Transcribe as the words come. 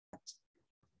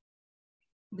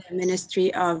the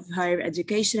Ministry of Higher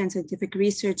Education and Scientific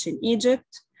Research in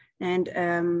Egypt. And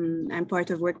I'm part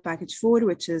of Work Package 4,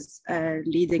 which is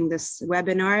leading this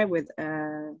webinar with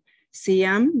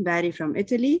Siam Bari from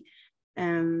Italy.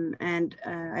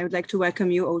 I would like to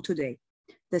welcome you all today.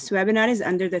 This webinar is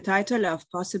under the title of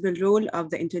Possible Role of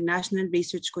the International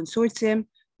Research Consortium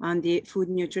on the Food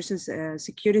Nutrition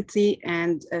Security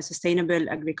and Sustainable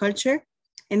Agriculture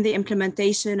in the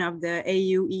implementation of the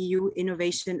AU-EU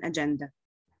Innovation Agenda.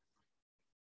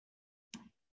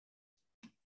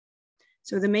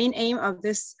 So the main aim of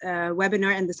this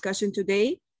webinar and discussion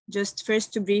today, just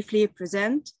first to briefly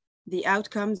present the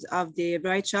outcomes of the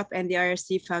Bright Shop and the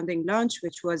IRC founding launch,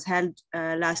 which was held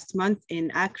last month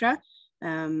in Accra,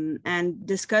 and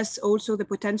discuss also the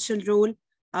potential role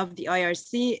of the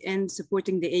IRC in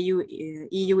supporting the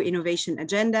EU Innovation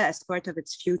Agenda as part of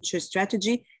its future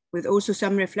strategy, with also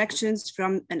some reflections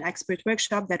from an expert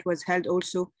workshop that was held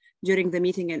also during the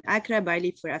meeting in Accra by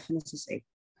LEAP for FNSSA.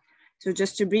 So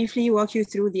just to briefly walk you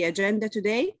through the agenda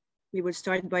today, we will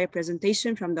start by a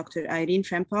presentation from Dr. Irene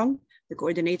Frempong, the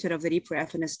coordinator of the LEAP for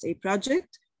FNSSA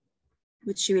project,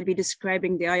 which she will be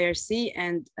describing the IRC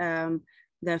and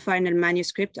the final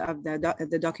manuscript of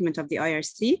the document of the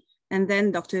IRC. And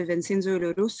then Dr. Vincenzo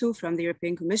Lorusso from the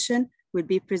European Commission will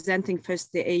be presenting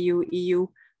first the AU-EU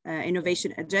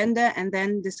Innovation Agenda and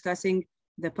then discussing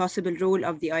the possible role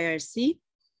of the IRC.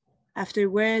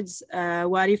 Afterwards,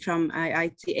 Wari from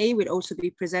IITA will also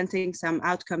be presenting some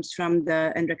outcomes from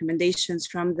and recommendations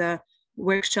from the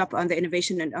workshop on the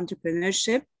innovation and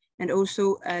entrepreneurship, and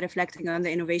also reflecting on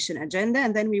the innovation agenda.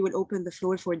 And then we will open the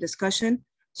floor for discussion,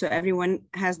 so everyone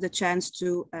has the chance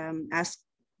to ask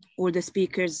all the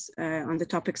speakers on the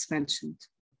topics mentioned.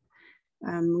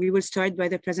 We will start by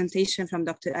the presentation from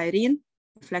Dr. Irene,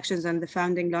 reflections on the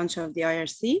founding launch of the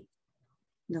IRC.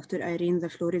 Dr. Irene, the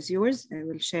floor is yours. I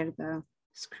will share the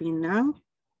screen now.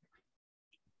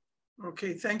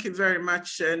 Okay, thank you very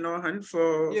much, Nohan,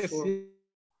 for... Yes,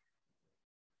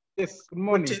 yes, good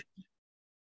morning.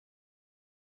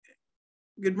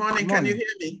 Good morning, can you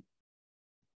hear me?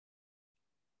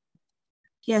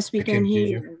 Yes, we can hear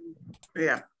you.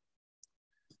 Yeah.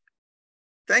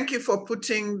 Thank you for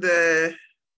putting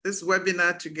this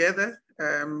webinar together.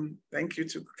 Thank you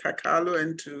to Kakalo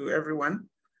and to everyone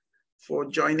for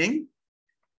joining.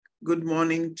 Good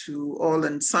morning to all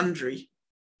and sundry.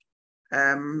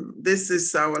 This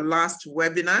is our last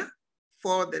webinar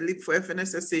for the LEAP for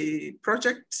FNSSA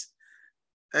project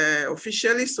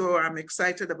officially, so I'm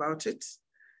excited about it.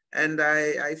 And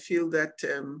I feel that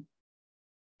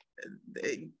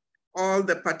all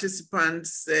the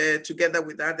participants together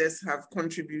with others have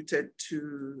contributed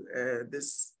to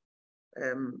this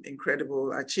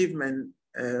incredible achievement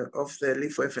of the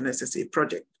LEAP for FNSSA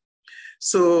project.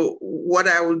 So what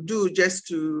I will do just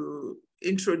to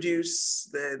introduce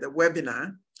the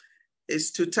webinar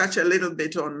is to touch a little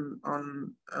bit on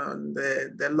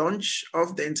the launch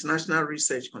of the International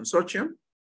Research Consortium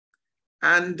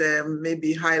and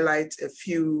maybe highlight a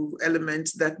few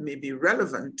elements that may be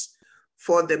relevant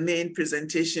for the main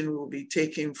presentation we'll be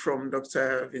taking from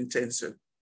Dr. Vincenzo.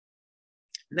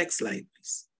 Next slide,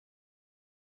 please.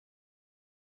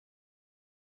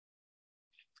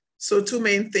 So two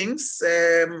main things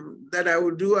that I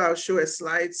will do. I'll show a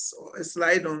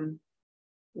slide on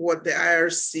what the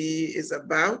IRC is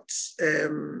about,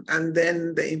 and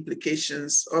then the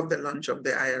implications of the launch of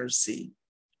the IRC.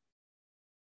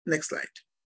 Next slide.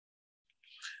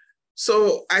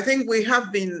 So I think we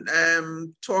have been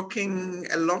talking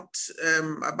a lot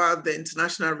about the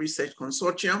International Research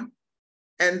Consortium,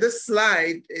 and this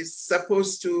slide is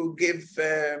supposed to give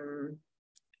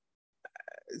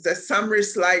the summary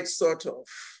slide, sort of.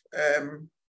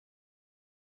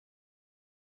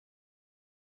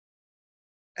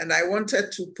 And I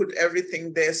wanted to put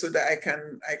everything there so that I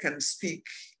can speak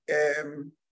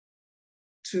to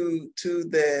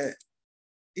the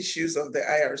issues of the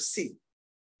IRC.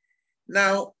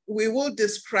 Now, we will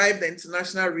describe the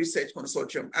International Research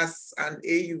Consortium as an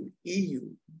AU-EU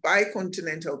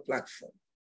bicontinental platform.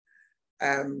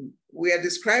 We are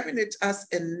describing it as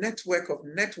a network of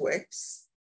networks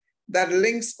that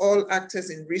links all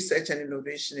actors in research and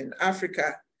innovation in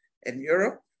Africa and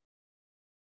Europe,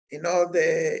 in all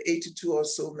the 82 or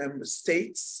so member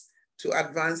states, to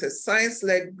advance a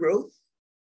science-led growth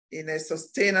in a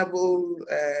sustainable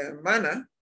manner,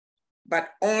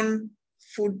 but on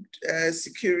food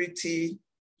security,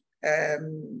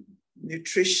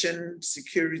 nutrition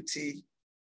security,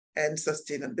 and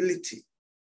sustainability.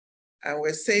 And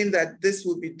we're saying that this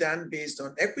will be done based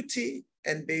on equity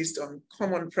and based on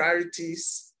common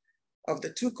priorities of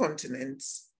the two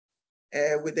continents,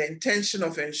 with the intention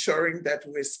of ensuring that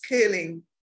we're scaling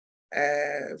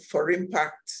for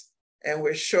impact, and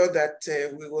we're sure that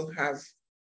we will have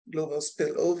global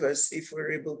spillovers if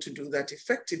we're able to do that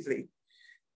effectively.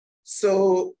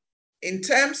 So in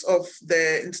terms of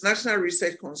the International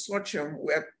Research Consortium,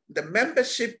 where the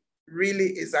membership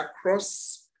really is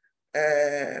across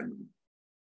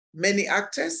many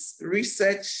actors: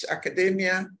 research,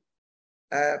 academia,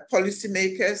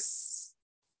 policymakers,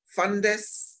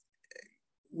 funders,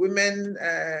 women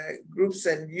groups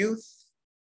and youth,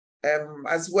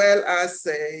 as well as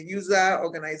user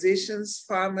organizations,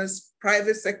 farmers,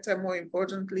 private sector, more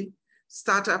importantly,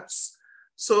 startups.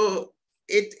 So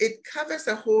it covers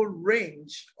a whole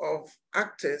range of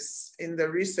actors in the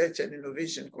research and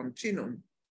innovation continuum.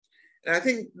 And I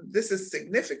think this is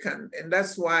significant, and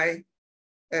that's why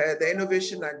the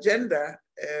innovation agenda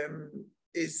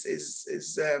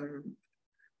is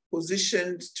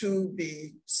positioned to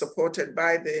be supported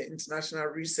by the International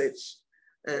Research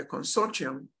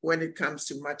Consortium when it comes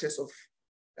to matters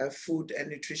of food and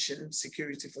nutrition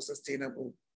security for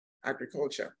sustainable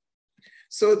agriculture.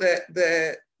 So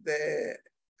the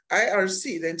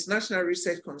IRC, the International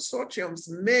Research Consortium's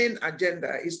main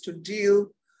agenda is to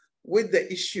deal with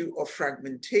the issue of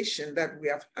fragmentation that we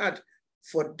have had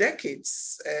for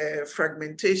decades,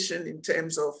 fragmentation in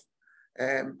terms of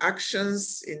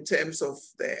actions, in terms of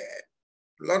the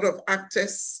lot of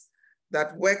actors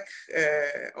that work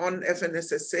on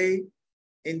FNSSA,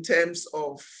 in terms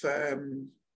of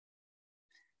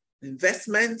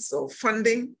investments or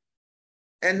funding.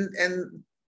 And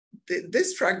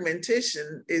this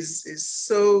fragmentation is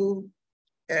so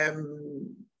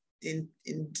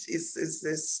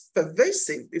is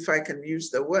pervasive, if I can use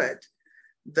the word,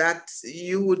 that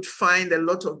you would find a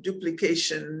lot of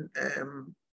duplication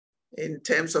in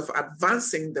terms of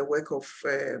advancing the work of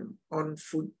on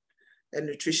food and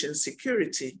nutrition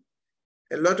security.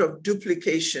 A lot of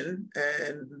duplication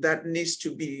that needs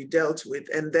to be dealt with,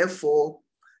 and therefore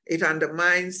it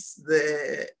undermines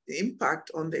the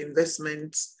impact on the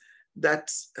investments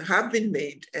that have been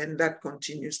made and that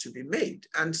continues to be made.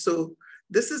 And so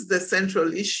this is the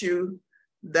central issue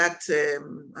that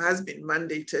has been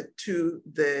mandated to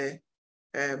the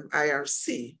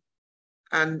IRC.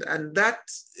 And that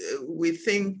we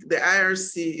think the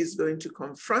IRC is going to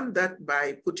confront that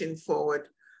by putting forward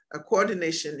a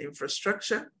coordination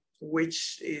infrastructure,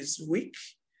 which is weak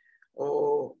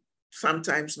or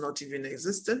sometimes not even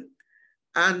existent,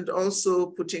 and also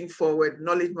putting forward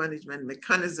knowledge management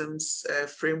mechanisms,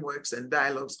 frameworks, and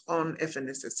dialogues on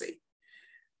FNSSA.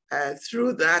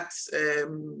 Through that,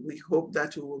 we hope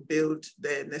that we will build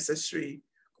the necessary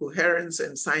coherence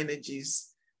and synergies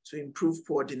to improve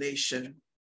coordination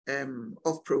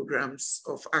of programs,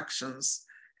 of actions,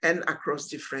 and across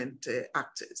different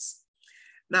actors.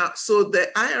 Now, so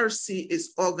the IRC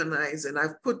is organized, and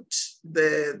I've put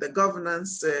the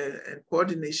governance and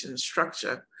coordination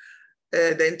structure.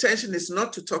 The intention is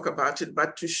not to talk about it,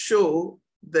 but to show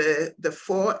the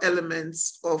four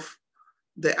elements of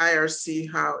the IRC,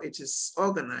 how it is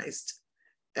organized.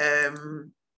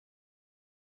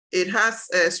 It has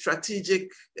a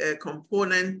strategic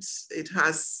component. It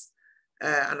has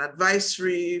an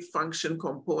advisory function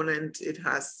component. It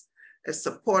has a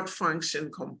support function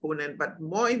component, but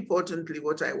more importantly,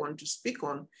 what I want to speak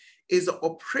on is the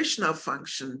operational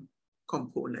function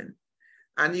component.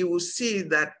 And you will see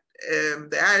that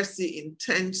the IRC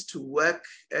intends to work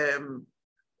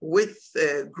with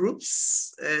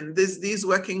groups, and these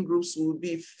working groups will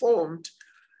be formed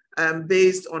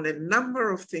based on a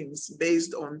number of things,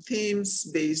 based on themes,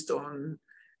 based on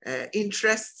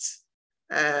interests,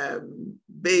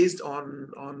 based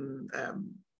on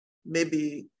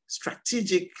maybe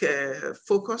strategic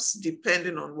focus,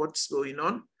 depending on what's going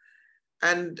on.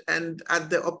 And at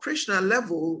the operational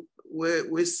level,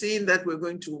 we're seeing that we're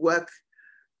going to work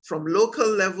from local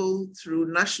level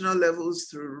through national levels,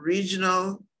 through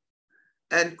regional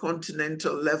and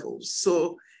continental levels.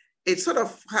 So it sort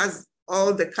of has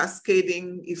all the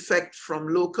cascading effect from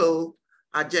local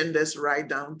agendas right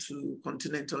down to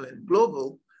continental and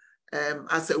global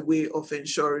as a way of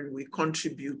ensuring we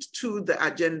contribute to the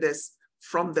agendas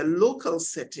from the local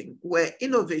setting where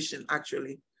innovation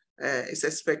actually is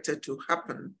expected to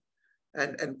happen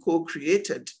and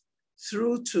co-created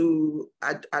through to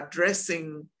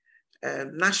addressing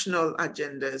national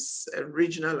agendas,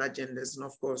 regional agendas, and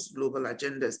of course, global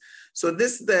agendas. So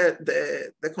this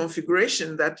the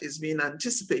configuration that is being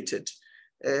anticipated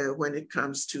when it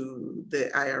comes to the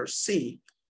IRC.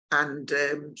 And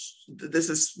this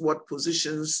is what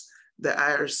positions the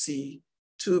IRC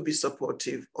to be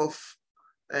supportive of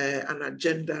an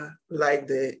agenda like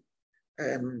the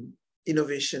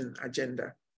innovation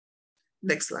agenda.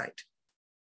 Next slide.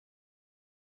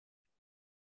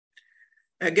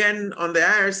 Again, on the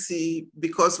IRC,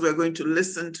 because we're going to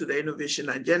listen to the innovation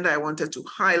agenda, I wanted to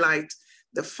highlight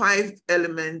the 5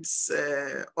 elements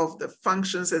of the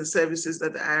functions and services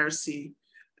that the IRC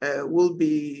will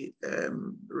be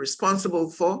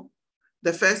responsible for.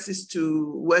 The first is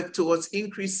to work towards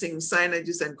increasing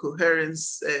synergies and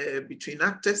coherence between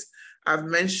actors. I've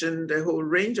mentioned a whole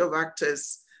range of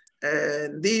actors,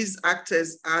 and these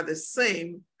actors are the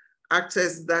same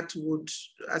actors that would,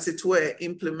 as it were,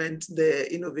 implement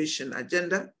the innovation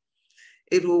agenda.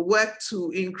 It will work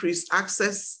to increase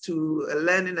access to a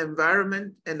learning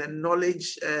environment and a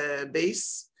knowledge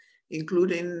base,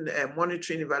 including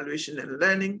monitoring, evaluation, and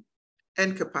learning,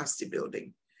 and capacity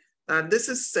building. This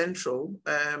is central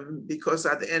because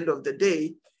at the end of the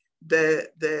day,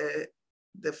 the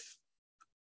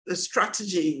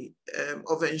strategy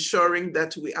of ensuring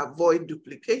that we avoid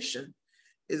duplication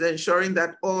is ensuring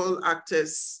that all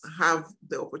actors have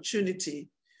the opportunity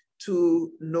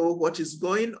to know what is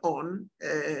going on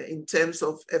in terms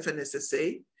of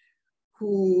FNSSA,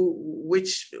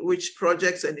 which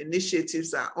projects and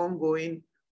initiatives are ongoing,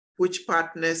 which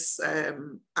partners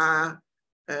are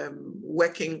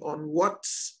working on what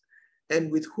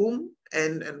and with whom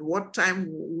and what time,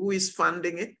 who is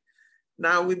funding it.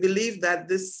 Now, we believe that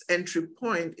this entry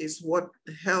point is what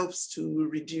helps to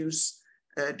reduce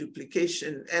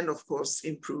duplication and, of course,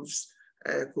 improves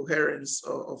coherence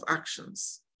of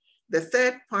actions. The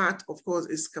third part, of course,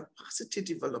 is capacity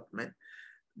development.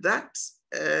 That,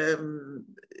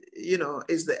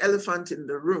 is the elephant in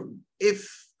the room.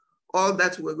 If all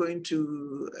that we're going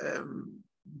to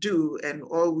do and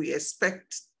all we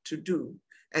expect to do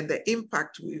and the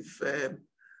impact we've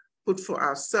put for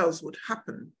ourselves would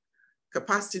happen,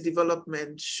 capacity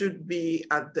development should be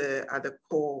at the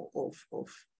core of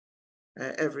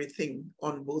everything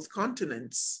on both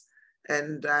continents.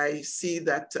 And I see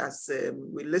that as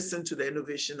we listen to the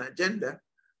innovation agenda,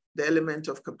 the element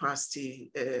of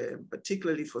capacity,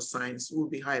 particularly for science, will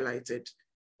be highlighted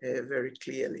very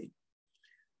clearly.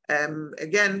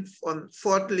 Again,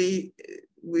 fourthly,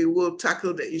 we will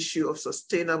tackle the issue of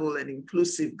sustainable and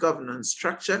inclusive governance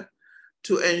structure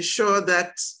to ensure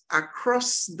that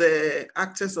across the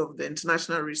actors of the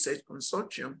International Research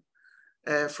Consortium,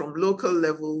 from local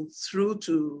level through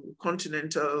to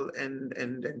continental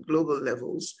and global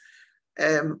levels,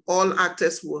 all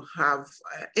actors will have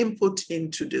input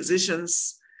into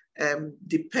decisions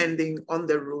depending on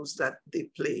the roles that they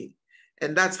play.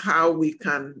 And that's how we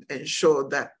can ensure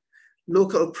that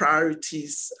local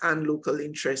priorities and local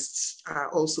interests are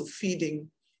also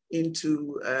feeding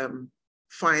into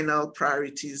final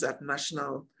priorities at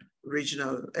national,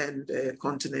 regional, and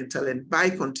continental and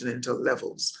bicontinental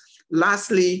levels.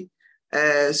 Lastly,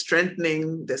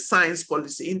 strengthening the science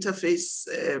policy interface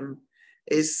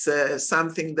is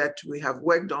something that we have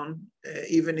worked on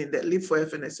even in the Live for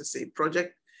FNSSA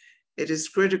project. It is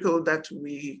critical that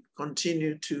we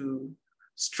continue to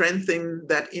strengthen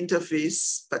that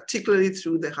interface, particularly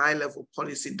through the high-level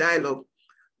policy dialogue,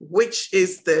 which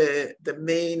is the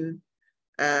main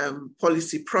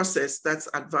policy process that's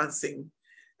advancing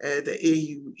the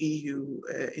AU-EU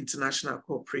international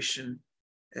cooperation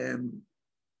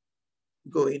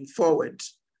going forward.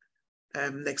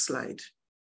 Next slide.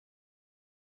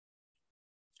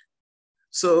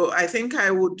 So I think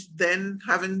I would then,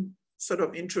 having sort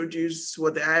of introduced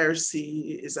what the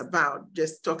IRC is about,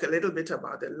 just talk a little bit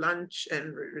about the launch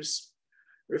and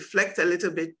reflect a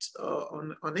little bit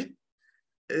on it.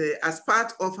 As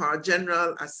part of our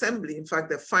General Assembly, in fact,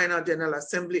 the final General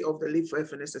Assembly of the Live for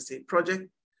FNSSA project,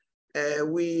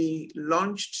 we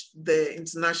launched the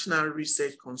International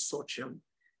Research Consortium.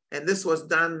 And this was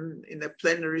done in a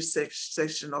plenary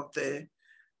session of the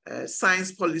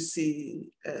Science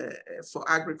Policy for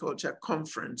Agriculture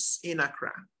Conference in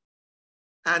Accra.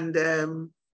 And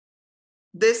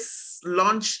this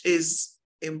launch is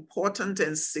important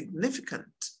and significant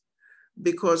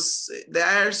because the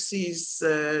IRC's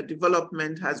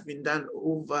development has been done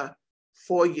over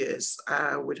 4 years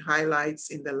with highlights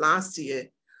in the last year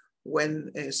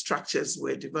when structures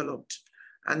were developed.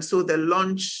 And so the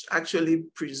launch actually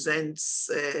presents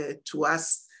to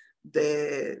us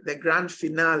the grand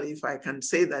finale, if I can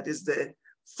say that, is the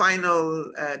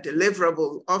final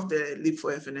deliverable of the Live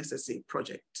for FNSSA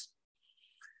project.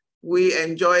 We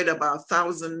enjoyed about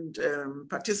 1,000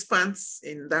 participants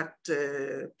in that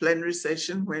plenary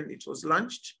session when it was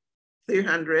launched,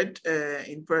 300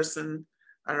 in person,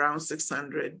 around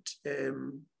 600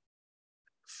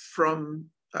 from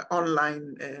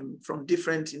online, from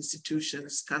different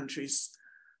institutions, countries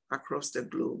across the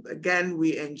globe. Again,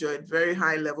 we enjoyed very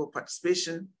high level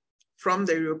participation from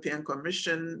the European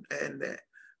Commission and the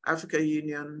African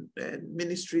Union and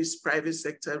ministries, private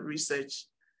sector research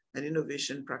and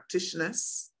innovation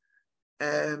practitioners.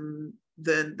 Then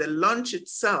the launch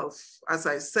itself, as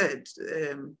I said,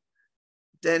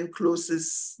 then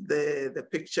closes the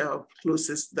picture,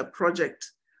 closes the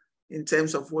project in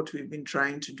terms of what we've been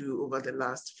trying to do over the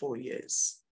last 4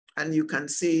 years. And you can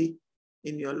see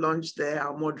in your launch there,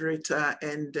 our moderator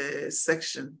and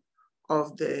section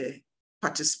of the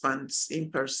participants,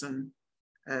 in-person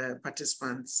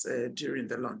participants during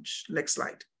the launch. Next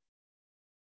slide.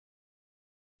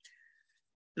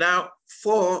 Now,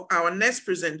 for our next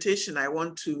presentation, I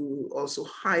want to also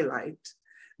highlight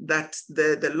that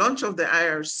the launch of the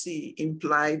IRC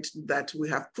implied that we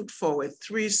have put forward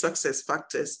 3 success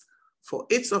factors for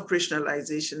its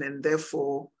operationalization and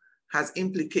therefore has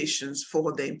implications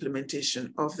for the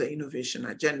implementation of the innovation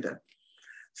agenda.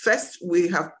 First, we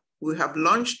have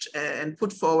launched and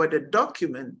put forward a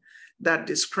document that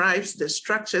describes the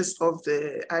structures of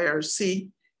the IRC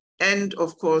and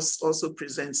of course also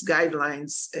presents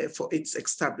guidelines for its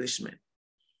establishment.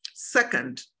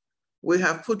 Second, we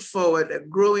have put forward a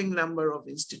growing number of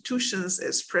institutions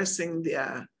expressing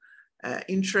their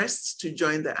interests to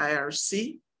join the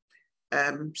IRC.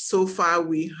 So far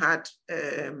we had,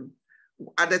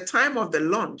 at the time of the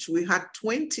launch, we had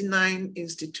 29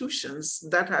 institutions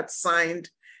that had signed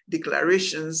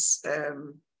declarations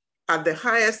at the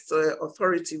highest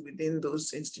authority within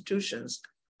those institutions.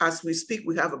 As we speak,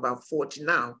 we have about 40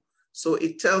 now. So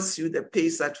it tells you the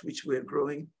pace at which we're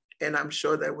growing, and I'm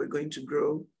sure that we're going to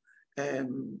grow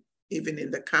even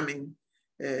in the coming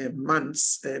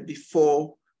months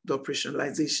before the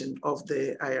operationalization of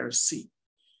the IRC.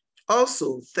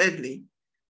 Also, thirdly,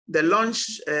 the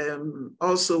launch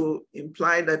also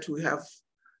implied that we have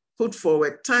put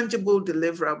forward tangible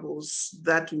deliverables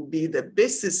that will be the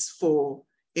basis for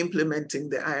implementing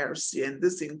the IRC, and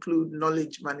this include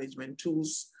knowledge management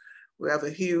tools. We have a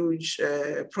huge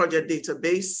project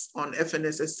database on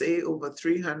FNSSA, over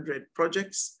 300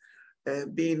 projects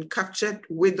being captured,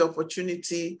 with the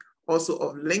opportunity also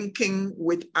of linking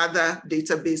with other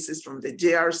databases from the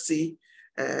JRC,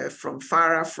 from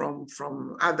FARA, from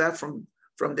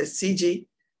the CG,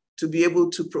 to be able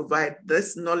to provide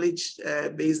this knowledge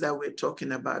base that we're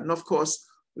talking about. And of course,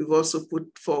 we've also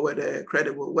put forward a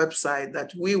credible website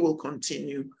that we will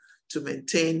continue to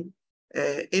maintain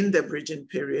in the bridging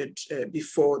period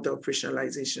before the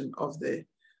operationalization of the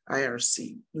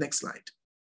IRC. Next slide.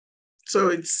 So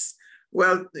it's,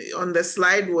 well, on the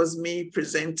slide was me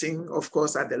presenting, of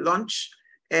course, at the launch,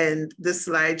 and this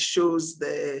slide shows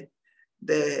the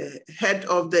head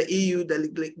of the EU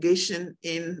delegation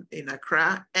in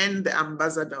Accra and the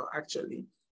ambassador actually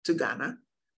to Ghana,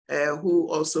 who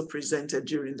also presented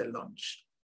during the launch.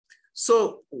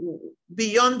 So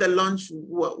beyond the launch,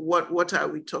 what are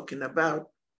we talking about?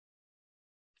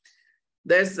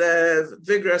 There's a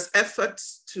vigorous effort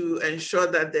to ensure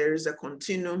that there is a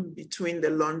continuum between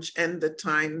the launch and the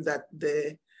time that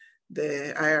the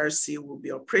IRC will be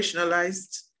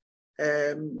operationalized.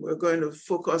 We're going to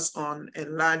focus on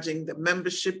enlarging the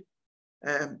membership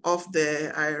of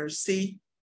the IRC,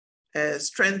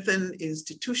 strengthen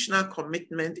institutional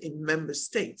commitment in member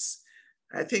states.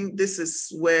 I think this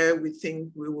is where we think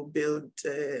we will build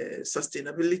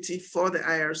sustainability for the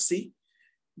IRC.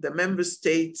 The member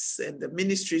states and the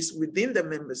ministries within the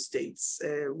member states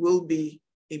will be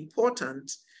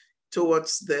important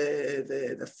towards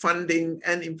the funding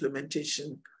and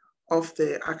implementation of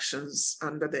the actions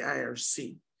under the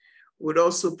IRC. Would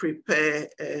also prepare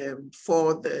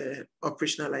for the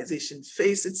operationalization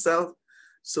phase itself.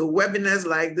 So webinars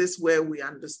like this, where we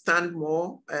understand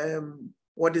more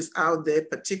what is out there,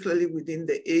 particularly within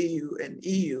the AU and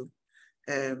EU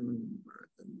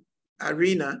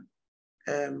arena,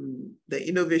 the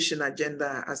innovation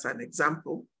agenda as an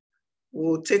example,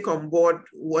 we'll take on board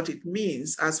what it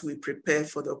means as we prepare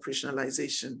for the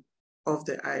operationalization of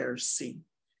the IRC.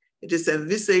 It is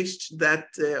envisaged that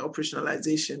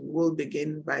operationalization will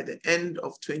begin by the end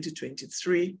of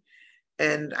 2023.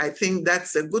 And I think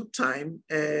that's a good time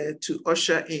to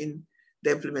usher in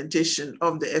the implementation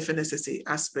of the FNSSA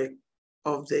aspect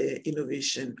of the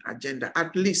innovation agenda,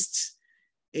 at least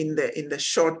in the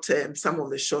short term, some of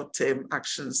the short-term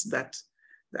actions that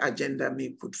the agenda may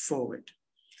put forward.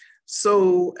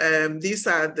 So these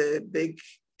are the big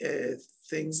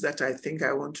things that I think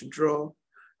I want to draw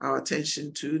our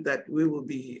attention to, that we will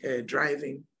be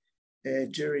driving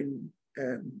during,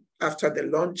 after the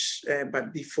launch,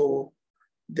 but before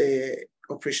the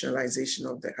operationalization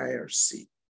of the IRC.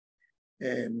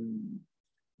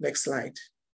 Next slide.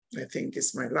 I think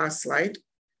it's my last slide,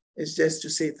 is just to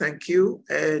say thank you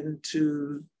and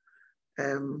to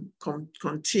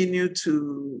continue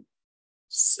to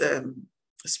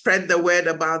spread the word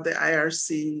about the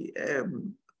IRC.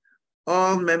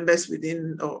 All members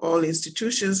within, or all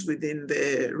institutions within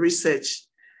the research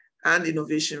and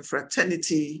innovation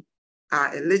fraternity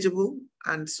are eligible.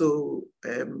 And so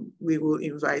we will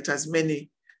invite as many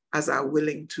as are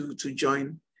willing to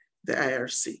join the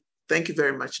IRC. Thank you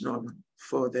very much, Norman,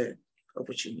 for the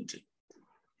opportunity.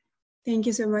 Thank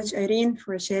you so much, Irene,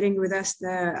 for sharing with us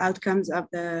the outcomes of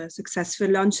the successful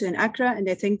launch in Accra. And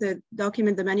I think the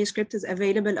document, the manuscript, is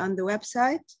available on the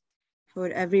website for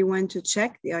everyone to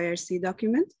check, the IRC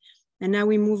document. And now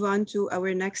we move on to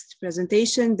our next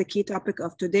presentation, the key topic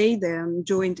of today, the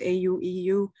joint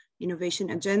AU-EU innovation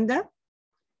agenda.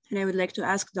 And I would like to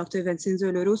ask Dr. Vincenzo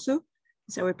Lorusso.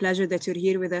 It's our pleasure that you're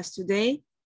here with us today.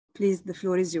 Please, the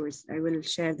floor is yours. I will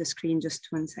share the screen just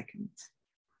 1 second.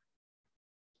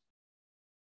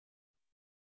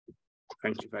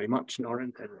 Thank you very much,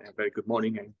 Noran, and a very good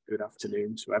morning and good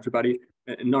afternoon to everybody.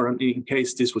 Noran, in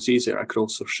case this was easier, I could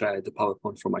also share the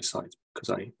PowerPoint from my side, because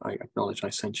I acknowledge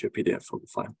I sent you a PDF from the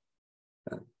file.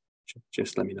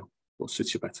 Just let me know what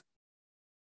suits you better.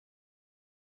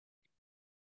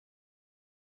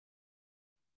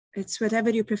 It's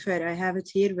whatever you prefer. I have it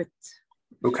here with.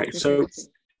 Okay, so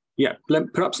yeah,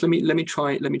 perhaps let me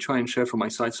try and share from my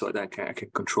side so that I can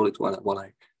control it while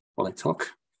I talk,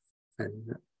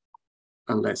 and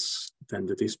unless then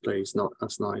the display is not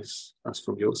as nice as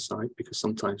from your side, because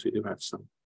sometimes we do have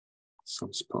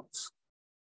some spots.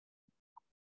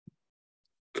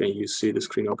 Can you see the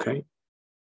screen okay?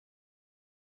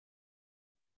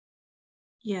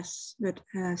 Yes, but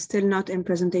still not in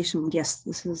presentation. Yes,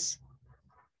 this is.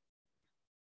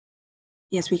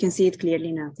 Yes, we can see it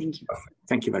clearly now. Thank you.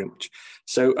 Thank you very much.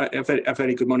 So a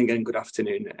very good morning and good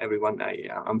afternoon, everyone.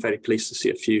 I'm very pleased to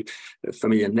see a few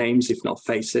familiar names, if not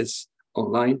faces,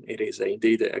 online. It is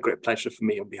indeed a great pleasure for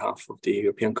me on behalf of the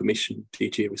European Commission,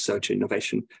 DG Research and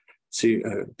Innovation,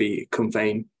 to be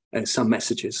conveying some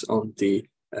messages on the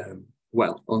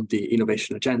on the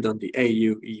innovation agenda, on the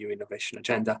AU-EU innovation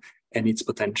agenda, and its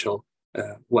potential,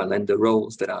 and the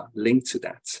roles that are linked to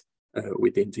that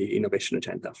within the innovation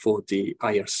agenda for the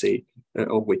IRC,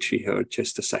 of which we heard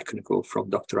just a second ago from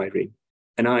Dr. Irene.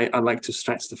 And I like to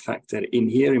stress the fact that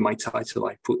in my title,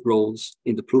 I put roles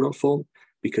in the plural form,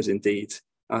 because indeed,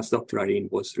 as Dr. Irene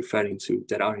was referring to,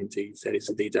 there is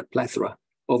indeed a plethora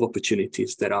of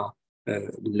opportunities that are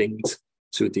linked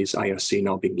to this IRC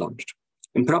now being launched.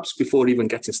 And perhaps before even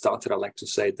getting started, I'd like to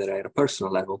say that at a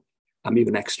personal level, I'm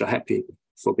even extra happy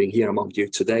for being here among you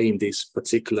today in this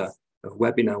particular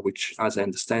webinar, which, as I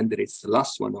understand it, it's the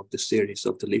last one of the series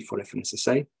of the Live for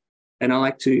FNSSA. And I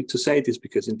like to say this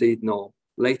because indeed no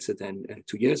later than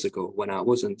 2 years ago, when I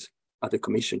wasn't at the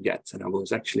Commission yet, and I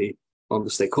was actually on the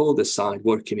stakeholder side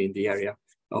working in the area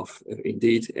of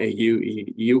indeed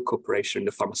EU cooperation in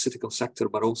the pharmaceutical sector,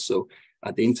 but also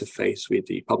at the interface with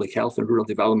the public health and rural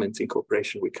development in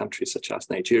cooperation with countries such as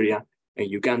Nigeria and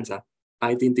Uganda.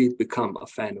 I'd indeed become a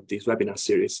fan of these webinar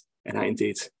series, and I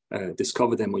indeed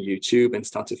discovered them on YouTube and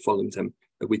started following them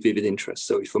with vivid interest.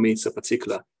 So for me, it's a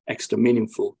particular extra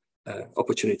meaningful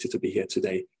opportunity to be here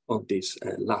today on this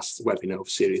last webinar of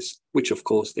series, which of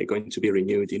course they're going to be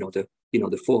renewed in other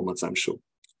formats, I'm sure.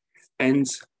 And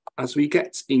as we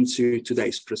get into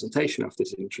today's presentation after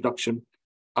this introduction,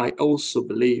 I also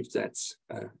believe that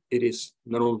it is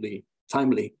not only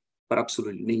timely, but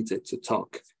absolutely needed to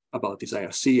talk about this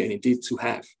IRC, and indeed to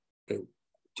have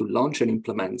to launch and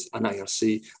implement an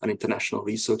IRC, an international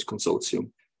research consortium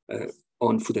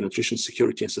on food and nutrition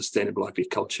security and sustainable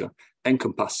agriculture,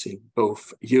 encompassing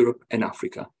both Europe and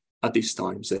Africa at these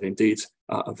times that indeed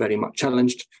are very much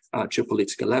challenged at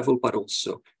geopolitical level, but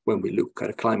also when we look at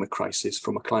a climate crisis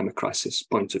from a climate crisis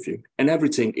point of view. And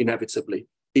everything inevitably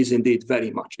is indeed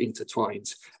very much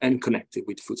intertwined and connected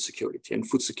with food security. And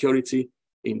food security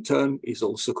in turn is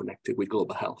also connected with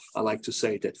global health. I like to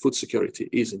say that food security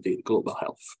is indeed global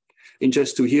health. In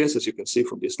just 2 years, as you can see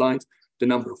from this slide, the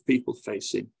number of people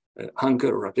facing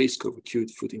hunger or at risk of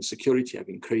acute food insecurity have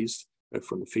increased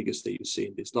from the figures that you see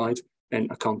in this slide, and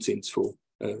accounting for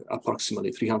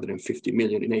approximately 350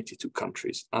 million in 82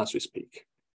 countries as we speak.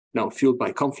 Now, fueled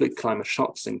by conflict, climate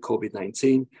shocks, and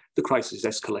COVID-19, the crisis is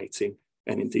escalating,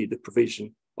 and indeed the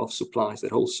provision of supplies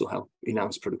that also help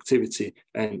enhance productivity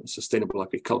and sustainable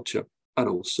agriculture are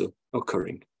also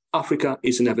occurring. Africa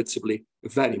is inevitably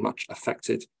very much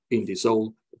affected in this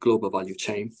whole global value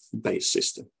chain-based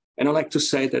system. And I like to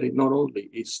say that it not only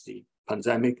is the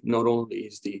pandemic, not only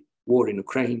is the war in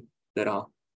Ukraine that are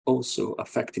also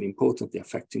importantly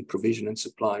affecting provision and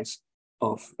supplies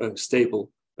of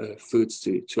stable foods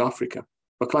to Africa.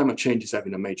 But climate change is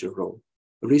having a major role.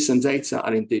 Recent data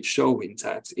are indeed showing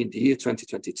that in the year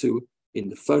 2022, in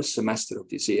the first semester of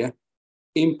this year,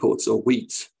 imports of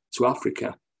wheat to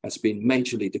Africa has been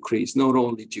majorly decreased, not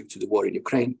only due to the war in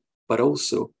Ukraine, but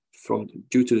also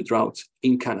due to the drought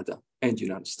in Canada and the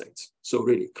United States. So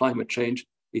really, climate change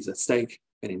is at stake,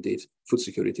 and indeed, food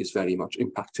security is very much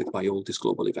impacted by all these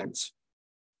global events.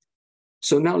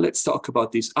 So now let's talk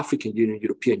about this African Union,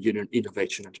 European Union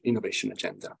innovation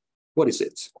agenda. What is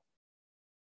it?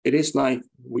 It is, like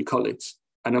we call it,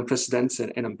 an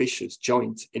unprecedented and ambitious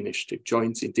joint initiative,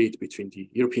 joint indeed between the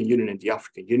European Union and the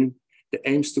African Union, that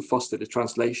aims to foster the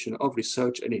translation of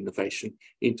research and innovation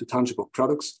into tangible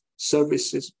products,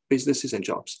 services, businesses, and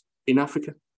jobs in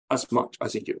Africa as much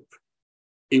as in Europe.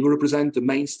 It will represent the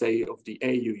mainstay of the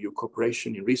AU-EU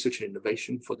cooperation in research and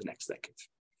innovation for the next decade.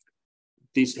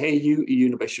 This AU-EU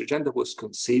innovation agenda was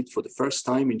conceived for the first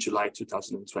time in July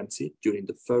 2020 during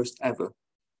the first ever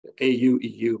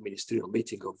AU-EU ministerial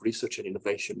meeting of research and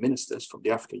innovation ministers from the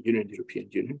African Union and the European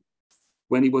Union,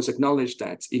 when it was acknowledged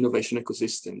that innovation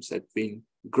ecosystems had been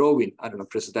growing at an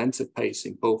unprecedented pace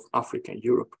in both Africa and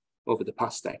Europe over the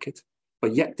past decade,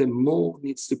 but yet more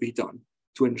needs to be done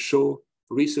to ensure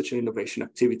research and innovation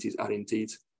activities are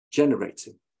indeed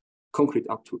generating concrete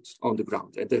outputs on the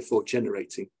ground and therefore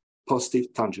generating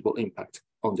positive, tangible impact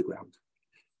on the ground.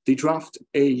 The draft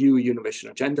AU Innovation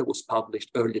Agenda was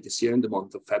published earlier this year in the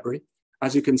month of February.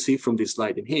 As you can see from this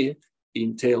slide in here, it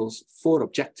entails 4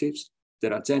 objectives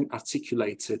that are then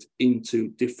articulated into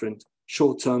different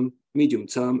short-term,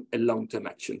 medium-term, and long-term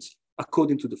actions,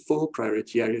 according to the 4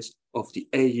 priority areas of the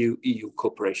AU-EU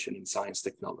cooperation in science,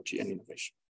 technology, and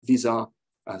innovation. These are,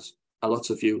 as a lot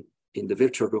of you in the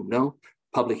virtual room know,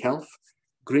 public health,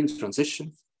 green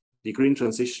transition. The green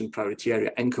transition priority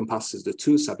area encompasses the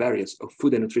 2 sub-areas of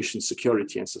food and nutrition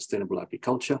security and sustainable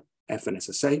agriculture,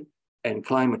 FNSSA, and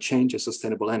climate change and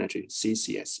sustainable energy,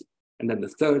 CCSE. And then the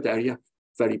 3rd area,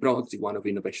 very broad, the one of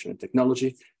innovation and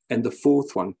technology, and the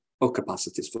 4th one of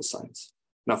capacities for science.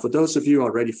 Now, for those of you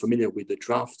already familiar with the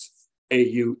draft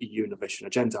AU-EU innovation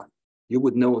agenda, you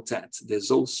would know that there's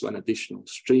also an additional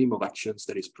stream of actions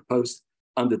that is proposed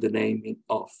under the naming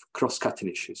of cross-cutting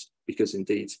issues, because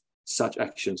indeed, such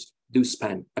actions do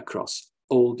span across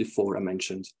all the 4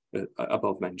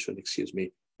 above mentioned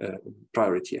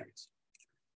priority areas.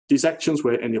 These actions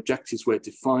and the objectives were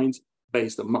defined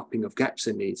based on mapping of gaps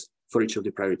and needs for each of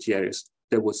the priority areas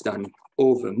that was done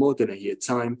over more than a year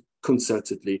time,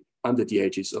 concertedly under the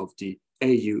aegis of the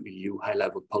AU-EU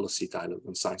high-level policy dialogue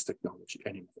on science, technology,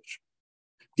 and innovation.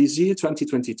 This year,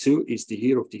 2022, is the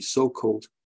year of the so-called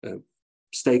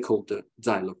stakeholder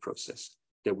dialogue process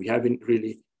that we haven't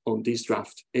really on this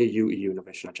draft AU-EU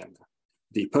innovation agenda.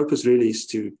 The purpose really is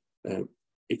to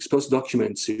expose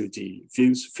documents to the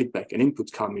views, feedback, and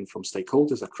input coming from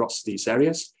stakeholders across these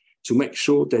areas to make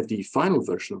sure that the final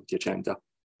version of the agenda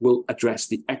will address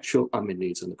the actual unmet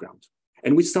needs on the ground.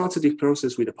 And we started the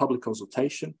process with a public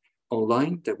consultation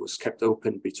online that was kept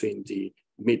open between the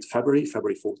mid-February,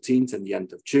 February 14th, and the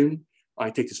end of June. I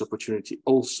take this opportunity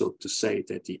also to say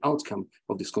that the outcome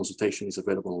of this consultation is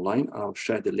available online. I'll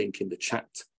share the link in the chat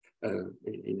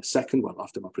in a second, well,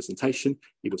 after my presentation.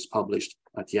 It was published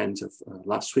at the end of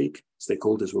last week.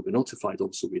 Stakeholders will be notified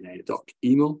also with a doc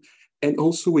email. And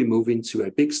also we move into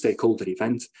a big stakeholder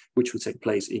event, which will take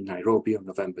place in Nairobi on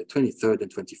November 23rd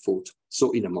and 24th,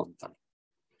 so in a month time.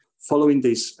 Following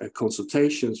these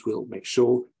consultations, we'll make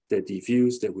sure that the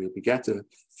views that will be gathered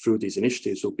through these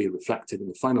initiatives will be reflected in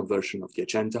the final version of the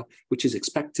agenda, which is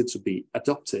expected to be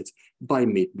adopted by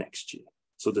mid next year.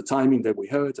 So the timing that we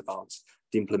heard about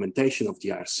the implementation of the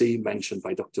IRC mentioned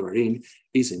by Dr. Arin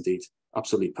is indeed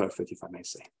absolutely perfect, if I may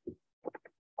say.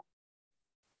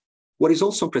 What is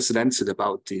also unprecedented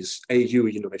about this AU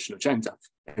innovation agenda,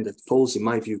 and that falls, in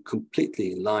my view,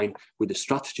 completely in line with the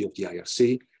strategy of the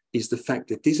IRC, is the fact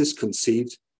that this is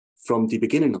conceived from the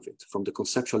beginning of it, from the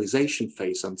conceptualization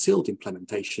phase until the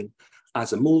implementation,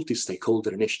 as a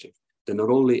multi-stakeholder initiative that not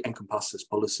only encompasses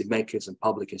policymakers and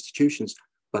public institutions,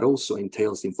 but also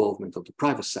entails the involvement of the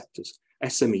private sectors,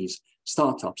 SMEs,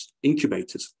 startups,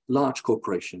 incubators, large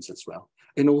corporations as well,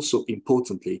 and also,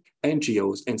 importantly,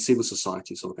 NGOs and civil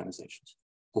societies organizations.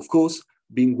 Of course,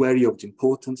 being wary of the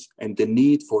importance and the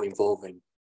need for involving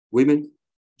women,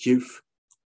 youth,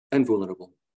 and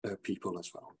vulnerable people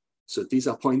as well. So these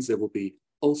are points that will be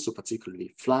also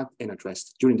particularly flagged and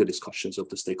addressed during the discussions of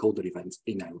the stakeholder event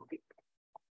in Nairobi.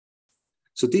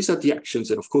 So these are the actions,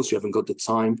 and of course you haven't got the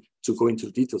time to go into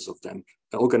the details of them,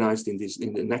 organized in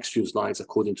the next few slides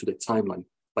according to the timeline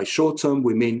By short term,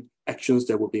 we mean actions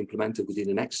that will be implemented within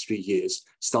the next 3 years,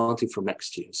 starting from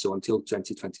next year, so until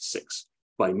 2026.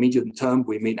 By medium term,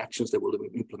 we mean actions that will be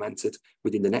implemented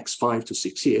within the next 5 to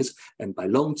 6 years. And by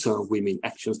long term, we mean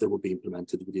actions that will be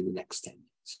implemented within the next 10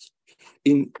 years.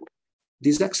 In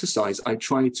this exercise, I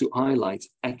try to highlight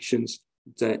actions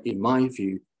that, in my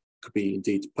view, could be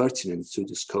indeed pertinent to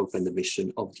the scope and the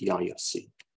mission of the IRC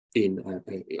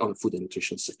on food and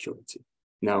nutrition security.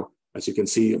 Now, as you can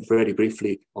see very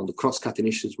briefly on the cross-cutting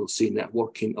issues, we'll see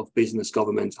networking of business,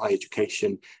 government, higher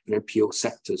education, and NPO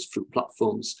sectors through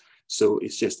platforms. So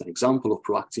it's just an example of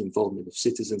proactive involvement of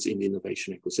citizens in the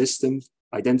innovation ecosystem,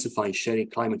 identifying, sharing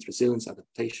climate resilience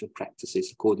adaptation practices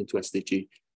according to SDG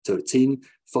 13,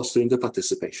 fostering the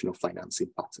participation of financing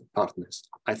partners.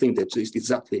 I think that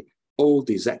exactly all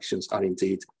these actions are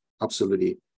indeed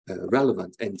absolutely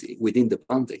relevant and within the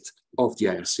mandate of the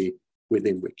IRC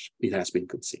within which it has been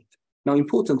conceived. Now,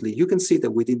 importantly, you can see that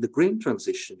within the green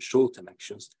transition short-term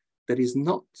actions, there is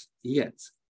not yet,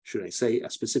 should I say, a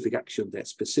specific action that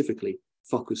specifically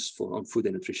focused on food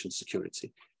and nutrition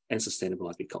security and sustainable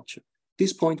agriculture.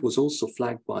 This point was also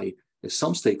flagged by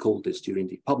some stakeholders during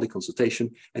the public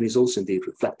consultation and is also indeed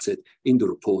reflected in the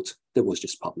report that was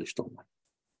just published online.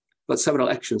 But several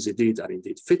actions indeed are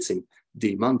indeed fitting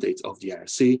the mandate of the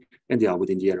IRC, and they are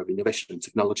within the area of innovation and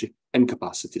technology and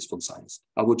capacities for science.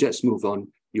 I will just move on.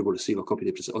 You will receive a copy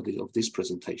of this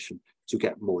presentation to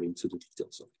get more into the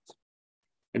details of it.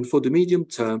 And for the medium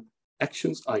term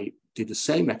actions, I did the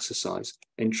same exercise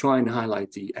and try and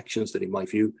highlight the actions that, in my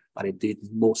view, are indeed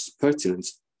most pertinent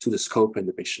to the scope and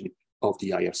the mission of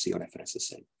the IRC on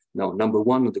FNSSA. Now, number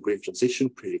one on the green transition,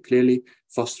 pretty clearly,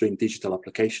 fostering digital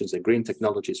applications and green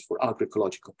technologies for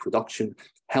agroecological production,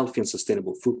 healthy and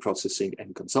sustainable food processing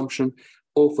and consumption,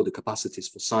 or for the capacities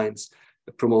for science,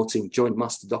 promoting joint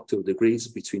master doctoral degrees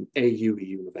between EU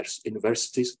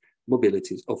universities,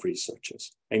 mobilities of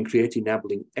researchers, and creating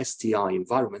enabling STI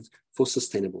environment for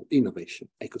sustainable innovation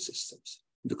ecosystems,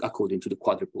 according to the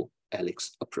quadruple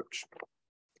helix approach.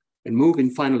 And moving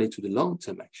finally to the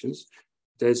long-term actions,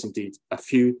 there's indeed a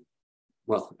few,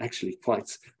 well, actually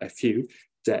quite a few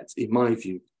that, in my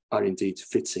view, are indeed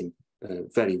fitting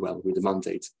very well with the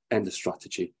mandate and the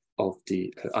strategy of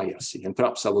the IRC. And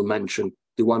perhaps I will mention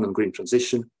the one on green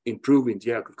transition, improving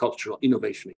the agricultural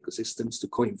innovation ecosystems to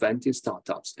co-inventing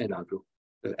startups and agro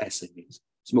SMEs,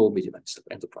 small, medium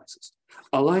enterprises.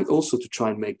 I like also to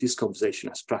try and make this conversation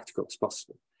as practical as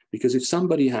possible, because if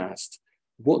somebody asked,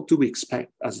 what do we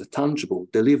expect as a tangible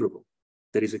deliverable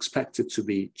that is expected to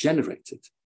be generated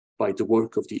by the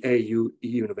work of the EU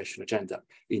innovation agenda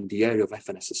in the area of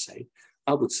FNSSA,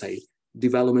 I would say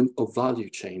development of value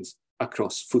chains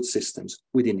across food systems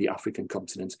within the African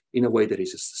continent in a way that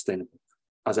is sustainable.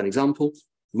 As an example,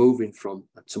 moving from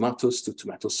tomatoes to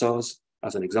tomato sauce,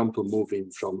 as an example, moving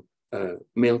from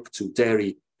milk to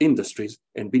dairy industries,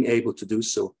 and being able to do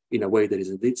so in a way that is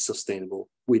indeed sustainable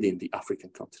within the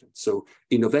African continent. So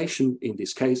innovation in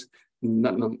this case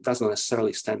does not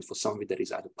necessarily stand for something that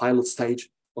is at a pilot stage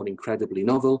or incredibly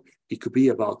novel. It could be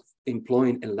about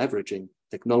employing and leveraging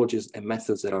technologies and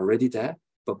methods that are already there,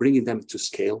 but bringing them to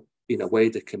scale in a way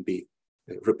that can be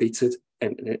repeated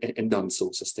and done so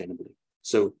sustainably.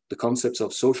 So the concepts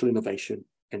of social innovation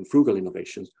and frugal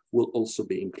innovations will also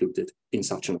be included in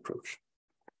such an approach.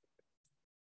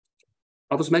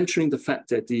 I was mentioning the fact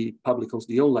that the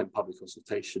online public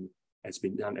consultation has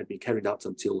been carried out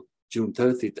until June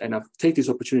 30th, and I've taken this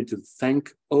opportunity to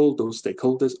thank all those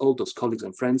stakeholders, all those colleagues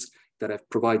and friends that have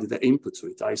provided their input to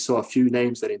it. I saw a few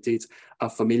names that indeed are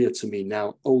familiar to me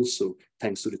now, also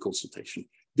thanks to the consultation.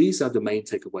 These are the main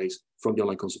takeaways from the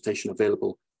online consultation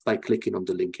available by clicking on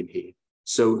the link in here.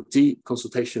 So the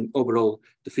consultation overall,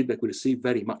 the feedback we received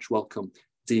very much welcome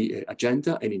the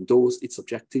agenda and endorse its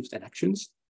objectives and actions.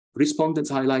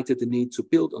 Respondents highlighted the need to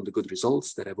build on the good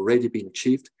results that have already been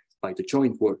achieved by the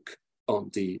joint work on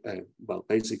the,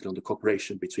 basically on the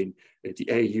cooperation between the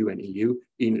AU and EU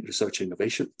in research and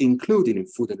innovation, including in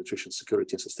food and nutrition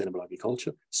security and sustainable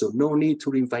agriculture. So no need to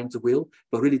reinvent the wheel,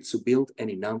 but really to build and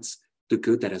enhance the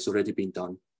good that has already been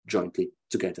done jointly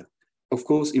together. Of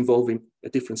course, involving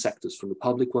different sectors, from the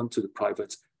public one to the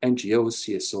private, NGOs,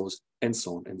 CSOs, and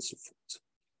so on and so forth.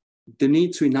 The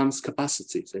need to enhance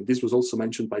capacities, and this was also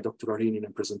mentioned by Dr. Arini in a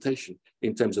presentation,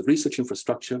 in terms of research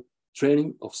infrastructure,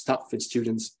 training of staff and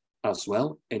students as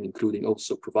well, and including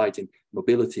also providing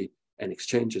mobility and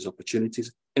exchanges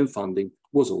opportunities, and funding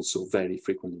was also very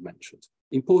frequently mentioned.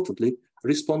 Importantly,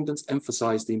 respondents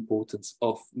emphasized the importance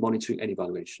of monitoring and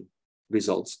evaluation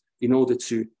results in order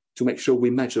to make sure we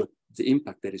measure the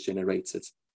impact that is generated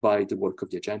by the work of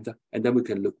the agenda, and then we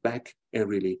can look back and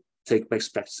really take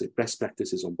best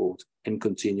practices on board and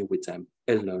continue with them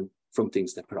and learn from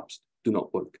things that perhaps do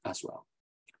not work as well.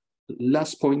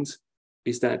 Last point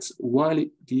is that while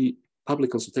the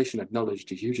public consultation acknowledged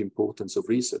the huge importance of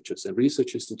researchers and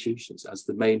research institutions as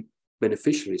the main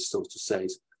beneficiaries, so to say,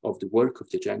 of the work of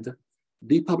the agenda,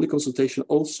 the public consultation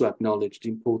also acknowledged the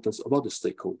importance of other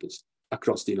stakeholders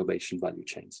across the innovation value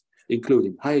chains,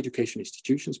 including higher education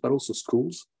institutions, but also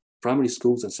schools, primary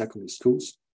schools and secondary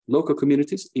schools, local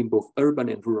communities in both urban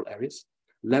and rural areas,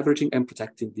 leveraging and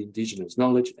protecting the indigenous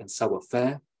knowledge and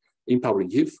savoir-faire,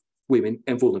 empowering youth, women,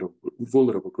 and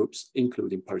vulnerable groups,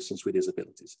 including persons with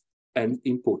disabilities, and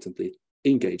importantly,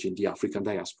 engaging the African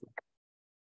diaspora.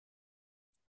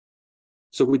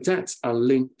 So with that, I'll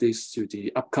link this to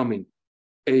the upcoming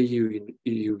EU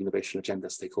Innovation Agenda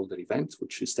Stakeholder event,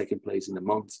 which is taking place in a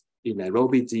month in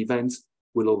Nairobi. The event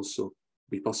will also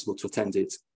be possible to attend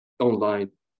it online,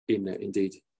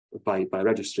 indeed, by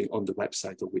registering on the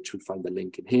website, of which we find the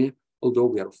link in here, although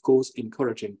we are, of course,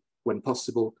 encouraging, when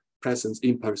possible, presence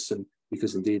in person,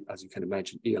 because indeed, as you can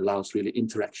imagine, it allows really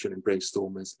interaction and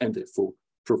brainstormers, and therefore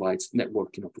provides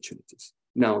networking opportunities.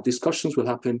 Now, discussions will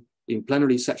happen in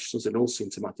plenary sessions and also in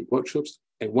thematic workshops,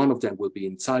 and one of them will be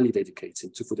entirely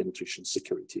dedicated to food and nutrition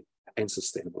security and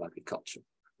sustainable agriculture.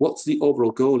 What's the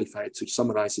overall goal, if I had to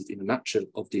summarize it in a nutshell,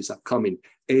 of this upcoming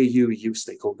AU-EU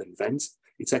stakeholder event?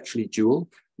 It's actually dual.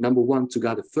 Number one, to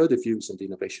gather further views on the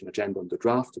innovation agenda, on the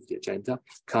draft of the agenda,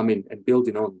 coming and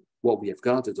building on what we have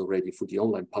gathered already through the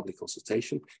online public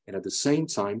consultation, and at the same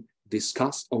time,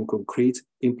 discuss on concrete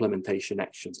implementation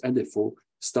actions, and therefore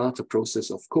start a process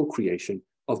of co-creation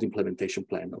of the implementation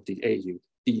plan of the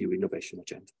AU-EU innovation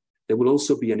agenda. There will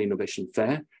also be an innovation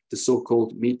fair, the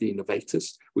so-called Meet the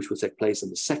Innovators, which will take place on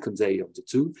the second day of the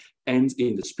two. And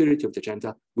in the spirit of the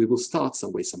agenda, we will start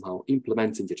some way, somehow,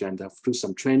 implementing the agenda through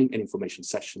some training and information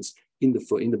sessions in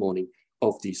the morning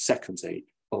of the second day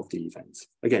of the event.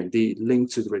 Again, the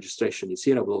link to the registration is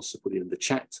here. I will also put it in the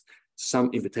chat. Some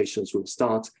invitations will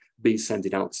start being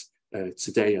sent out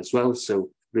today as well. So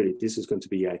really, this is going to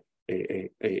be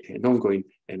an ongoing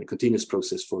and a continuous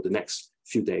process for the next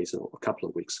few days or a couple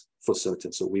of weeks for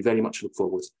certain. So we very much look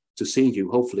forward to seeing you,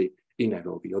 hopefully in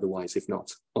Nairobi, otherwise, if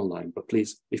not, online. But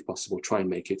please, if possible, try and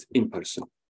make it in person.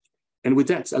 And with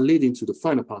that, I'll lead into the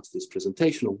final part of this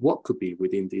presentation of what could be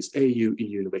within this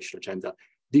AU-EU innovation agenda,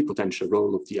 the potential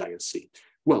role of the IRC.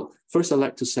 Well, first, I'd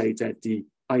like to say that the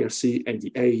IRC and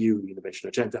the AU innovation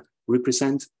agenda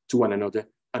represent to one another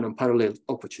an unparalleled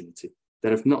opportunity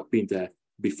that have not been there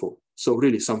before. So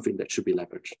really something that should be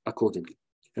leveraged accordingly.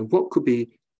 And what could be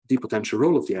the potential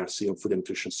role of the IRC on food and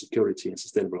nutrition security and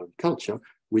sustainable agriculture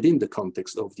within the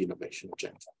context of the innovation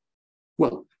agenda?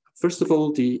 Well, first of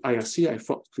all, the IRC, I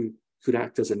thought, could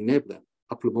act as an enabler,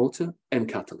 a promoter and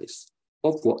catalyst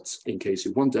of what, in case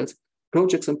you wondered,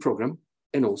 projects and program,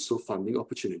 and also funding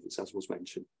opportunities, as was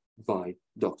mentioned by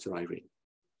Dr. Irene.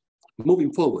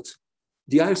 Moving forward,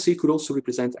 the IRC could also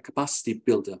represent a capacity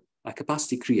builder, a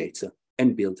capacity creator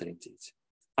and builder indeed.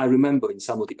 I remember in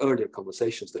some of the earlier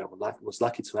conversations that I was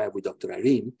lucky to have with Dr.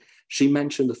 Irene, she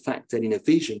mentioned the fact that in a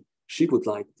vision, she would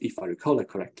like, if I recall it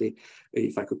correctly,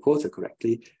 if I could quote her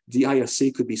correctly, the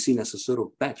IRC could be seen as a sort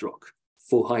of bedrock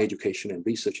for higher education and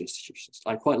research institutions.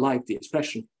 I quite like the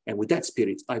expression, and with that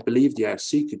spirit, I believe the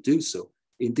IRC could do so,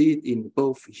 indeed, in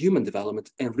both human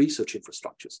development and research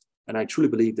infrastructures. And I truly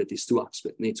believe that these two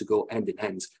aspects need to go hand in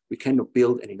hand. We cannot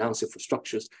build and enhance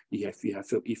infrastructures if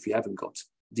you haven't got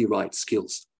the right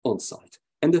skills on site.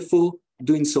 And therefore,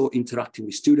 doing so interacting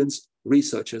with students,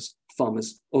 researchers,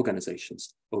 farmers, organization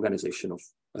of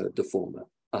the former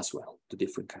as well, the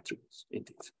different categories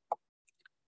indeed.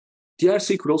 The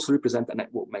IRC could also represent a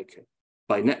network maker.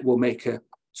 By network maker,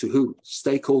 to who?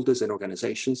 Stakeholders and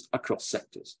organizations across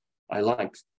sectors. I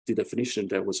liked the definition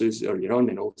that was used earlier on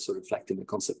and also reflecting the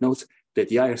concept note that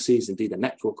the IRC is indeed a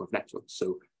network of networks.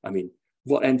 So, I mean,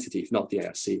 what entity, if not the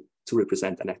IRC, to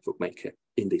represent a network maker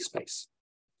in this space?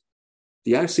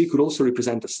 The IRC could also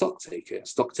represent a stock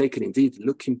taker indeed,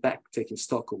 looking back, taking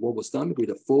stock of what was done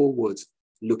with a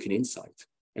forward-looking insight,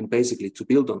 and basically to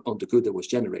build on the good that was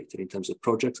generated in terms of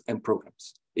projects and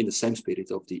programs in the same spirit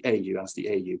of the AU as the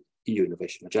AU-EU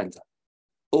innovation agenda.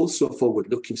 Also a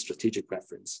forward-looking strategic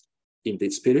reference in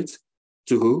this spirit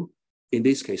to who? In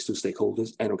this case, to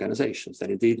stakeholders and organizations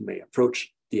that indeed may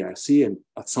approach the IRC and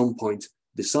at some point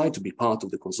decide to be part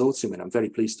of the consortium. And I'm very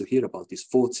pleased to hear about these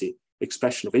 40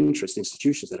 expression of interest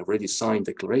institutions that have already signed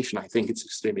declaration. I think it's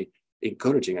extremely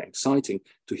encouraging and exciting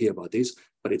to hear about this,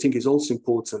 but I think it's also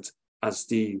important as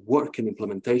the work and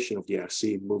implementation of the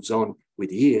IRC moves on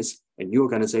with years and new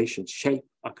organizations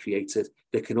are created,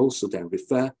 they can also then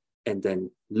refer and then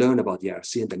learn about the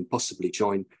IRC and then possibly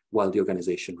join while the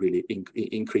organization really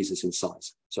increases in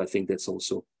size. So I think that's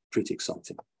also pretty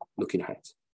exciting looking ahead.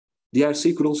 The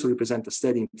IRC could also represent a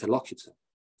steady interlocutor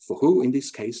for who, in this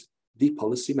case, the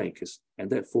policymakers, and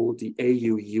therefore the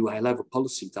AU-EU high-level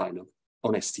policy dialogue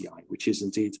on STI, which is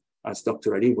indeed, as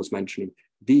Dr. Irene was mentioning,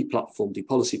 the platform, the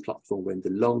policy platform when the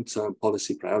long-term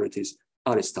policy priorities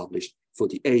are established for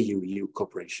the AU-EU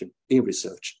cooperation in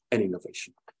research and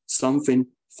innovation. Something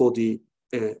for the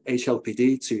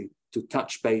HLPD to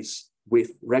touch base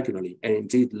with regularly and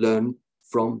indeed learn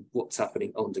from what's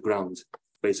happening on the ground.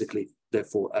 Basically,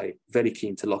 therefore, a very key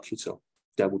interlocutor,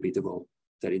 that would be the role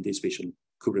that in this vision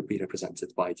could be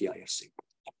represented by the IRC.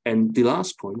 And the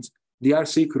last point, the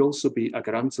IRC could also be a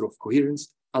guarantor of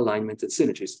coherence, alignment, and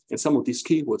synergies. And some of these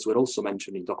keywords were also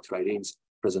mentioned in Dr. Irene's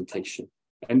presentation.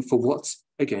 And for what,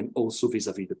 again, also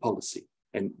vis-a-vis the policy.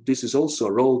 And this is also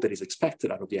a role that is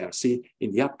expected out of the IRC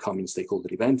in the upcoming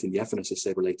stakeholder event, in the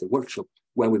FNSSA related workshop,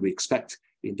 where we will expect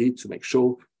indeed to make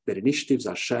sure that initiatives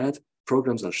are shared,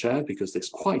 programs are shared, because there's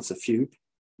quite a few,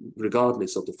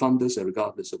 regardless of the funders and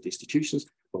regardless of the institutions.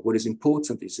 But what is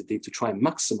important is indeed to try and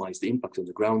maximize the impact on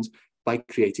the ground by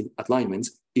creating alignment,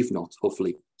 if not,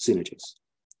 hopefully, synergies.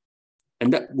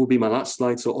 And that will be my last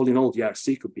slide. So all in all, the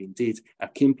IRC could be indeed a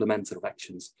key implementer of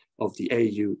actions of the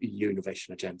AU-EU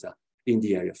innovation agenda in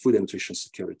the area of food and nutrition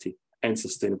security and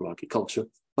sustainable agriculture,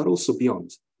 but also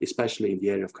beyond, especially in the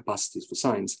area of capacities for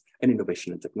science and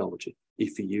innovation and technology,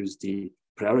 if we use the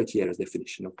priority areas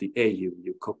definition of the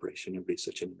AU-EU cooperation in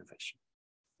research and innovation.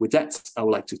 With that, I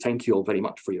would like to thank you all very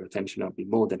much for your attention. I'll be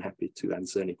more than happy to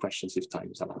answer any questions if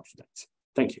time is allowed for that.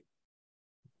 Thank you.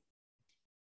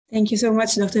 Thank you so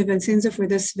much, Dr. Vincenzo, for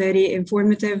this very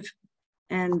informative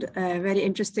and very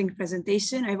interesting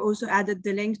presentation. I've also added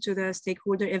the link to the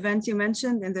stakeholder event you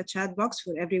mentioned in the chat box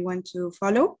for everyone to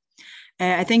follow.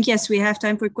 I think, yes, we have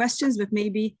time for questions, but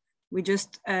maybe we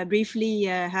just briefly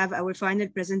have our final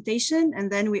presentation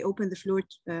and then we open the floor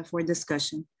for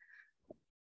discussion.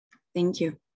 Thank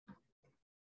you.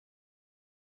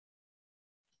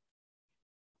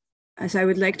 So I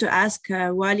would like to ask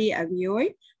Wally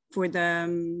Aguioy for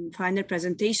the final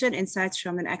presentation, insights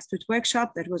from an expert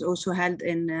workshop that was also held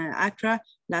in Accra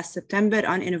last September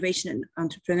on innovation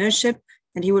and entrepreneurship.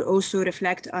 And he will also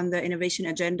reflect on the innovation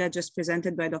agenda just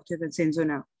presented by Dr. Vincenzo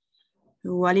now.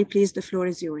 Wally, please, the floor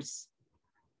is yours.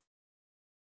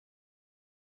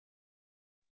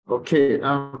 Okay,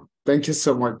 thank you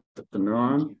so much, Dr.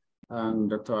 Noan and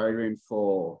Dr. Irene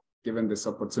for giving this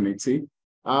opportunity.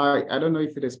 I don't know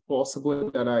if it is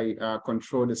possible that I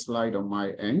control the slide on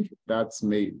my end. That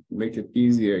may make it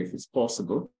easier if it's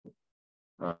possible.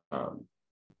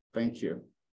 Thank you.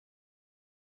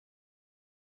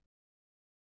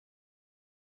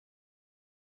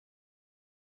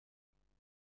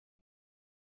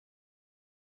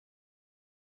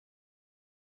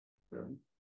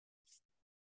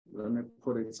 Let me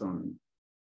put it on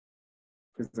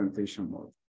presentation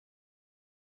mode.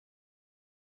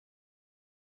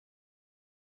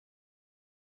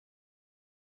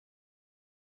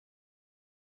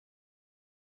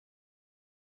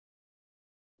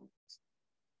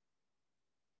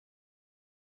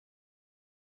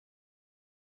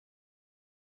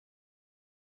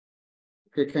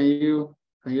 Okay, can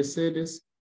you see this?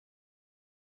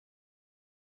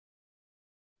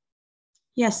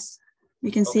 Yes, we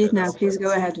can see it now. Please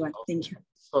go ahead, Juan. Thank you.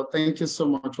 So thank you so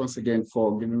much once again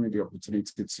for giving me the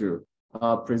opportunity to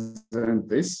present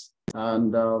this.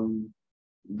 And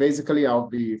basically, I'll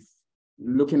be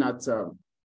looking at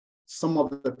some of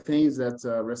the things that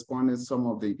responded, some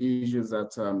of the issues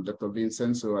that Dr.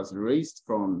 Vincenzo has raised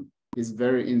from his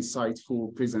very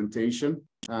insightful presentation.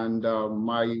 And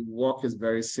my work is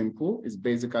very simple. It's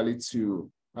basically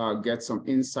to get some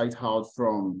insight out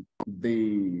from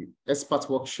the expert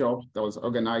workshop that was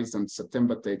organized on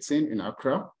September 13 in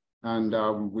Accra. And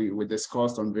we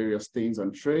discussed on various things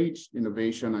on trade,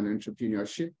 innovation, and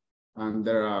entrepreneurship. And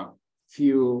there are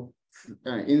few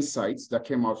insights that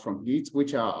came out from it,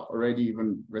 which are already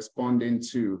even responding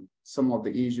to some of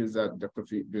the issues that Dr.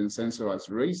 Vincenzo has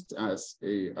raised as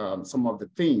some of the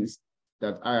things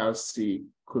that IRC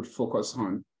could focus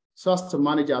on. So as to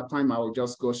manage our time, I will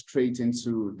just go straight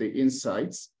into the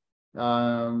insights.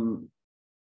 Of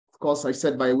course, I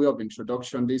said by way of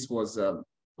introduction, this was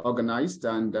organized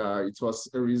and it was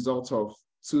a result of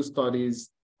 2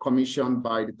 studies commissioned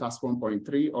by the Task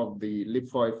 1.3 of the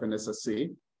LEAP4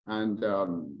 FNSSA. And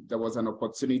there was an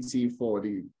opportunity for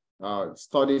the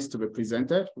studies to be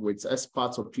presented with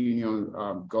expert opinion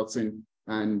gotten,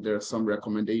 and there are some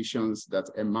recommendations that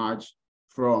emerged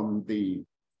from the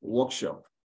workshop.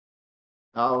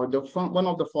 One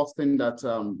of the first things that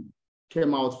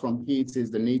came out from it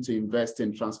is the need to invest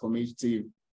in transformative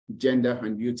gender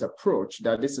and youth approach,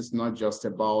 that this is not just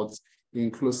about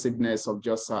inclusiveness of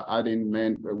just adding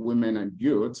men, women and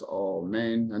youth, or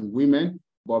men and women,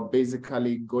 but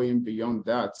basically going beyond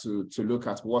that to look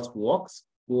at what works,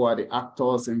 who are the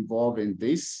actors involved in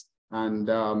this, and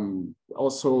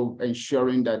also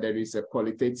ensuring that there is a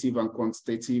qualitative and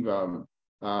quantitative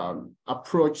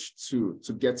approach to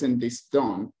getting this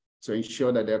done, to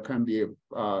ensure that there can be a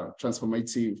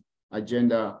transformative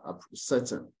agenda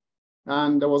setting.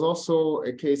 And there was also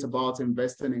a case about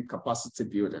investing in capacity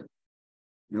building,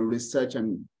 research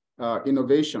and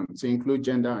innovation to include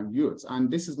gender and youth.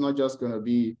 And this is not just going to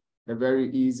be a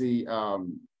very easy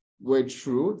way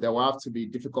through. There will have to be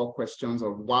difficult questions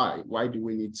of why. Why do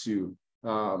we need to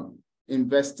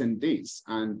invest in this?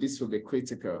 And this will be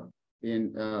critical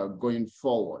in going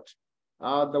forward.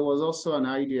 There was also an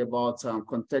idea about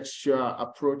contextual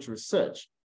approach research,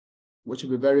 which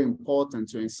will be very important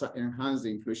to enhance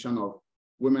the inclusion of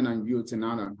women and youth in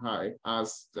and high,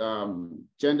 as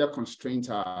gender constraints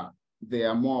they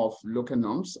are more of local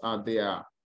norms, they are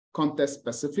context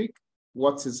specific.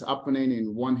 What is happening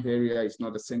in one area is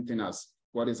not the same thing as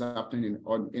what is happening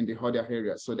in the other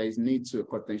area. So there is need to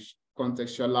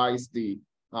contextualize the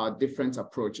different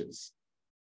approaches.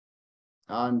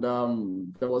 And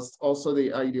there was also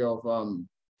the idea of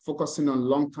focusing on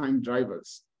long-time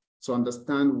drivers to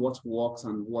understand what works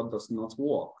and what does not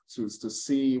work, to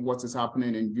see what is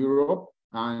happening in Europe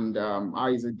and how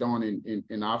is it done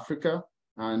in Africa,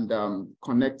 and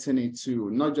connecting it to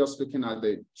not just looking at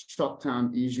the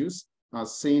short-term issues,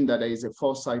 seeing that there is a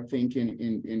foresight thinking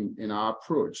in our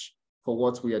approach for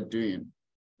what we are doing.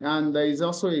 And there is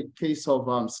also a case of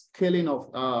scaling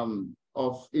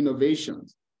of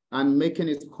innovations and making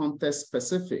it context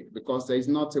specific, because there is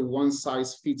not a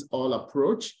one-size-fits-all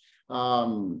approach.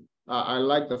 I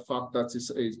like the fact that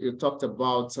you talked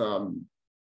about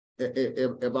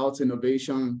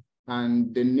innovation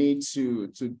and the need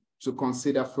to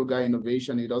consider frugal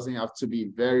innovation. It doesn't have to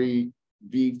be very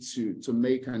big to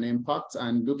make an impact.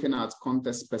 And looking at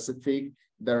context specific,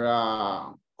 there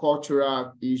are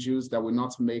cultural issues that will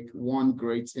not make one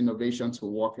great innovation to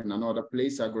work in another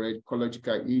place, are great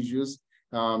ecological issues,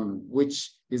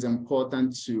 which is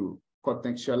important to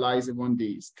contextualize even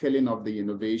the scaling of the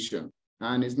innovation.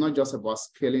 And it's not just about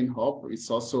scaling up, it's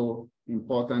also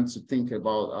important to think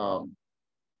about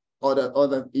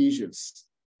other issues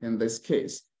in this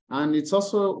case. And it's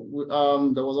also,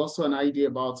 there was also an idea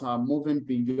about moving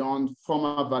beyond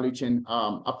formal value chain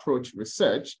approach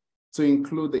research to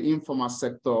include the informal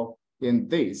sector in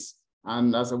this,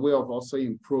 and as a way of also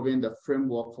improving the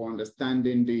framework for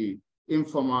understanding the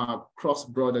informal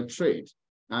cross-border trade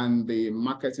and the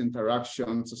market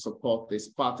interaction to support these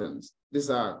patterns. These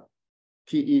are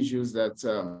key issues that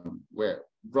were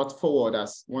brought forward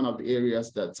as one of the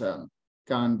areas that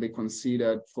can be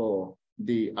considered for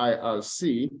the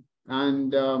IRC.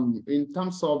 And in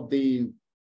terms of the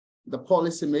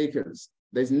policymakers,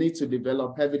 there's need to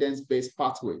develop evidence-based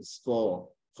pathways for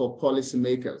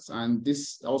policymakers. And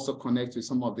this also connects with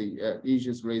some of the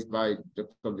issues raised by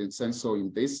Dr. Vincenzo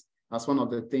in this, as one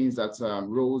of the things that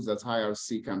roles that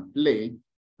IRC can play.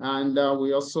 And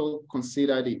we also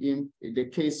consider the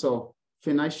case of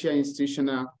financial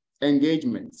institutional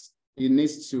engagements. It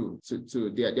needs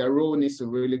their role needs to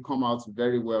really come out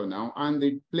very well now. And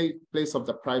the place of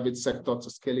the private sector to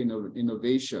scale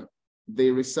innovation.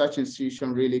 The research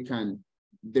institution really can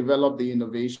develop the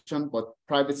innovation, but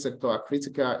private sector are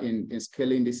critical in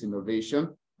scaling this innovation.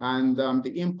 And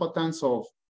the importance of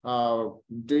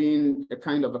doing a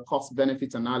kind of a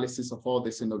cost-benefit analysis of all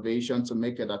this innovation to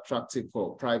make it attractive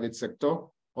for private sector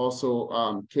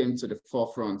also came to the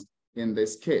forefront in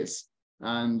this case.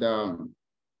 And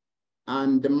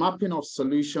the mapping of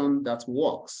solution that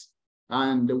works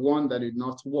and the one that did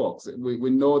not work. We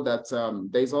know that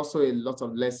there's also a lot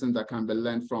of lessons that can be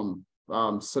learned from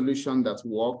solution that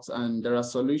works, and there are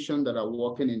solutions that are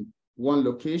working in one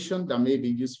location that may be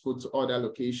useful to other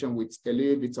location with a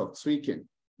little bit of tweaking.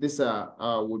 This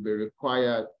would be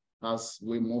required as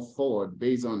we move forward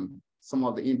based on some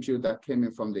of the input that came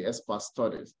in from the expert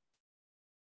studies.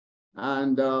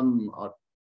 And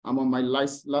I'm on my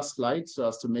last slide so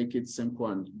as to make it simple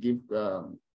and give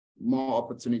more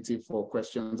opportunity for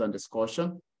questions and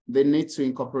discussion. They need to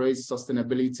incorporate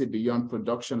sustainability beyond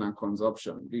production and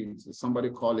consumption. Somebody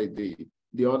call it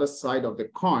the other side of the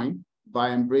coin,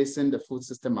 by embracing the food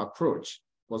system approach,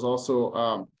 was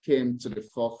also came to the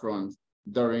forefront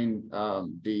during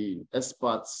the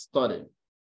expert study.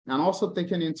 And also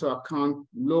taking into account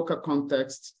local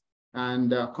context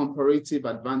and comparative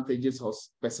advantages of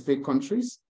specific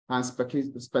countries and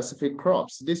specific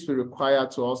crops. This will require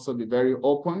to also be very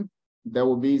open. There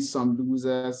will be some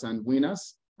losers and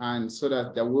winners, and so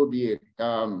that there will be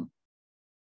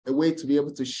a way to be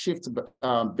able to shift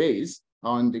based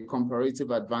on the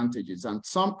comparative advantages. And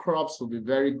some crops will be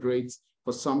very great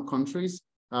for some countries.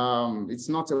 It's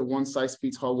not a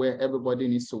one-size-fits-all where everybody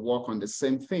needs to work on the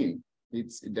same thing.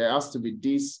 There has to be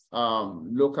this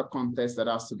local context that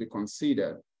has to be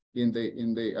considered in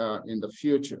the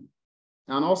future.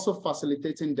 And also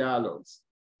facilitating dialogues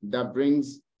that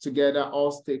brings together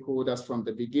all stakeholders from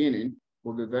the beginning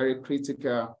will be very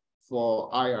critical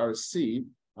for IRC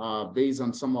based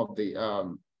on some of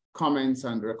the comments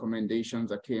and recommendations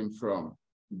that came from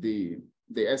the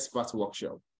expert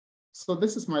workshop. So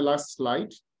this is my last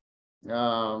slide.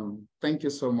 Thank you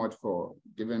so much for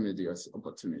giving me this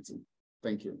opportunity.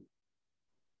 Thank you.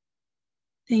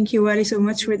 Thank you, Wally, so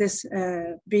much for this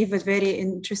brief but very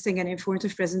interesting and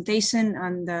informative presentation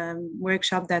on the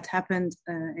workshop that happened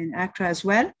in Accra as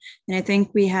well. And I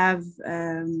think we have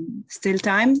still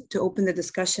time to open the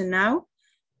discussion now.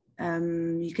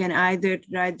 You can either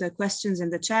write the questions in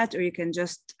the chat or you can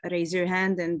just raise your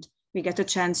hand and we get a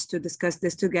chance to discuss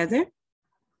this together.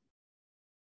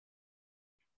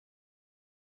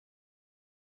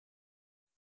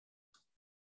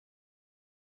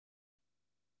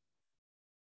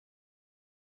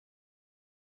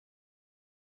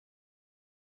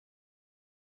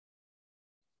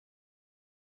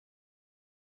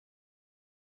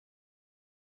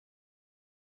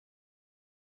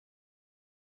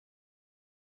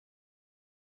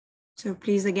 So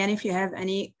please, again, if you have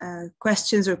any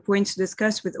questions or points to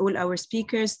discuss with all our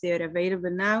speakers, they are available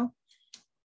now.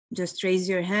 Just raise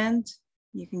your hand.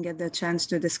 You can get the chance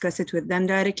to discuss it with them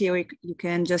directly, or you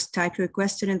can just type your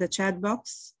question in the chat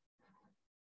box.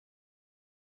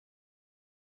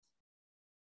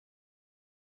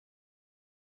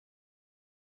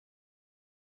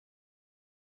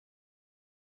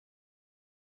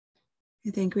 I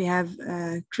think we have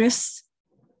Chris.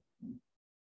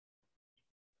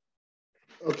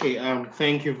 Okay,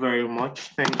 thank you very much.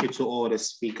 Thank you to all the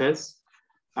speakers.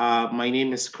 My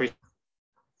name is Chris.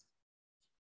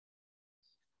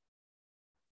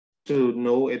 To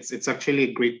know it's actually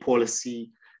a great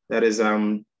policy that is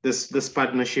this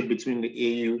partnership between the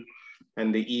AU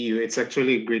and the EU. It's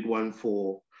actually a great one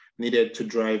for needed to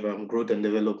drive growth and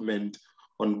development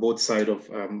on both sides of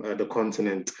the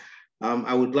continent.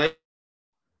 I would like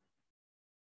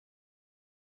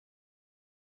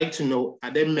to know,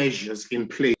 are there measures in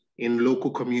place in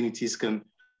local communities can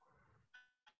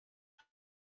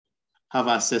have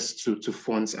access to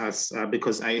funds as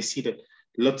because I see that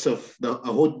lots of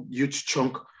a whole huge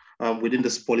chunk within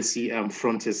this policy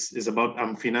front is about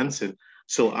financing.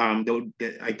 So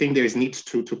I think there is need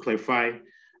to clarify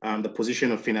the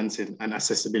position of financing and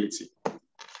accessibility.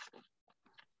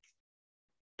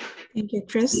 Thank you,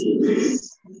 Chris.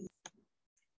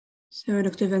 So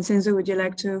Dr. Vincenzo, would you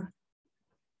like to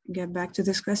get back to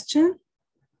this question?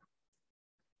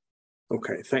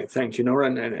 Okay, thank you,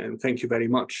 Nora, and thank you very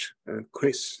much,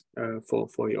 Chris,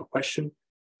 for your question.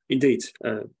 Indeed,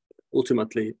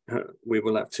 ultimately, we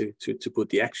will have to put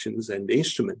the actions and the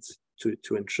instruments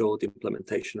to ensure the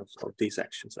implementation of these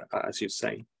actions, as you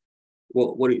say.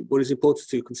 What is important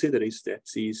to consider is that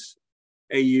this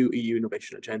AU-EU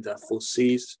Innovation Agenda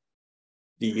foresees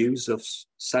the use of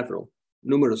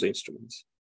numerous instruments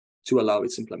to allow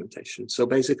its implementation. So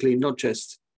basically, not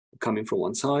just coming from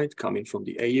one side, coming from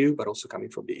the AU, but also coming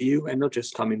from the EU, and not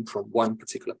just coming from one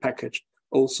particular package,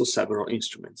 also several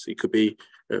instruments. It could be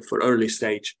for early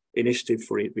stage initiative,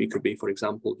 it could be, for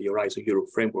example, the Horizon Europe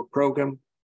Framework Program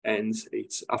and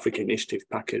its Africa Initiative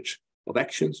package of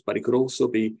actions, but it could also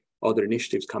be other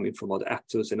initiatives coming from other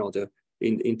actors and other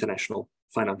international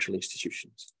financial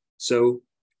institutions. So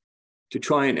to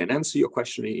try and answer your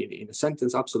question in a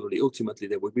sentence, absolutely, ultimately,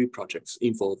 there will be projects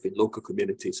involved in local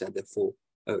communities and therefore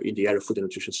in the area of food and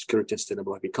nutrition security and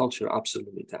sustainable agriculture,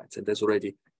 absolutely that. And there's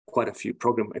already quite a few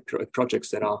projects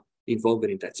that are involved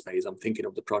in that space. I'm thinking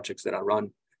of the projects that are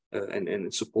run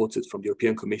and supported from the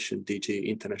European Commission, DG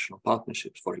International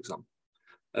Partnerships, for example.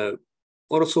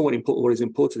 Also, what is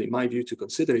important in my view to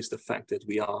consider is the fact that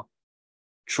we are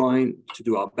trying to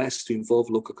do our best to involve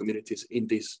local communities in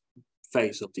this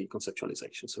phase of the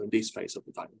conceptualization, so in this phase of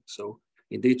the dialogue. So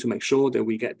indeed to make sure that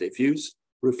we get their views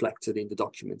reflected in the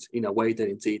document in a way that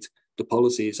indeed the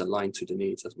policy is aligned to the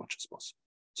needs as much as possible.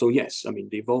 So yes, I mean,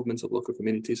 the involvement of local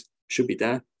communities should be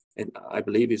there, and I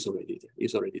believe is already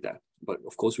there. But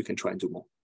of course, we can try and do more.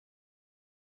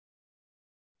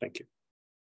 Thank you.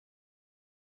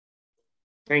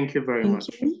 Thank you very much.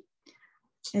 You.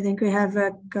 I think we have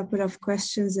a couple of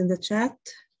questions in the chat.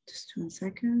 Just 1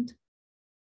 second.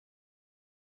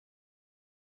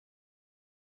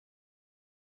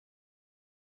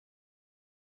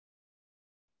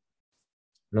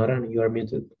 Nora, you are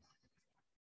muted.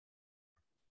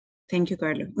 Thank you,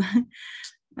 Carlo.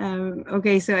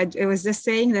 Okay, so I was just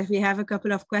saying that we have a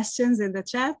couple of questions in the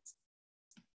chat.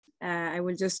 I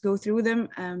will just go through them.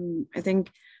 I think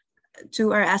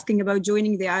two are asking about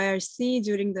joining the IRC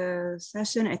during the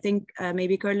session. I think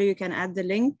maybe Carlo, you can add the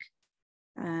link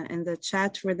in the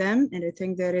chat for them. And I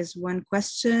think there is one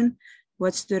question.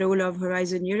 What's the role of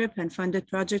Horizon Europe and funded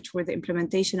project for the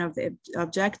implementation of the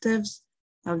objectives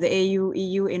of the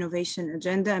AU-EU Innovation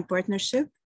Agenda and Partnership?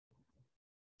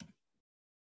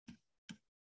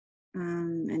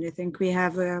 And I think we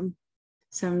have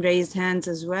some raised hands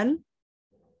as well.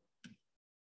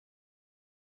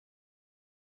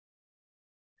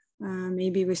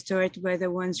 Maybe we start by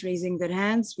the ones raising their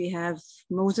hands. We have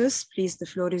Moses, please, the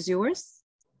floor is yours.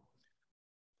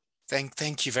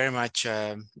 Thank you very much,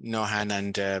 Nohan,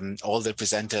 and all the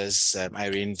presenters,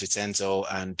 Irene, Vincenzo,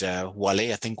 and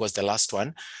Wale, I think was the last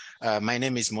one. My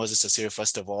name is Moses Osiri.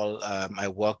 First of all, I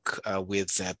work with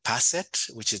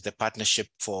PASET, which is the Partnership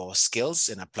for Skills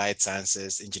in Applied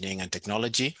Sciences, Engineering and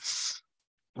Technology.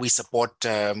 We support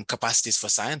capacities for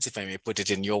science, if I may put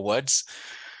it in your words.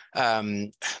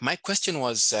 My question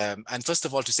was, and first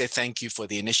of all, to say thank you for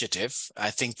the initiative. I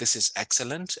think this is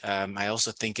excellent. I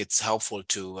also think it's helpful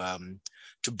to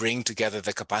bring together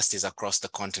the capacities across the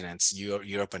continents,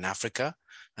 Europe and Africa.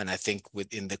 And I think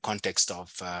within the context of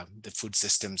the food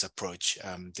systems approach,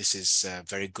 this is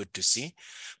very good to see.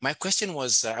 My question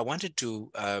was, I wanted to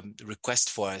request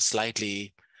for a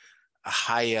slightly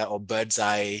higher or bird's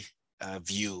eye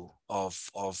view of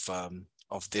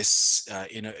this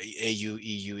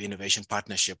AU-EU innovation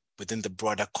partnership within the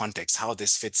broader context, how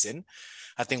this fits in.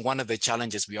 I think one of the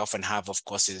challenges we often have, of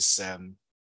course, is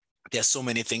there are so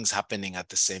many things happening at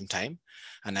the same time.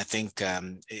 And I think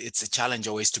it's a challenge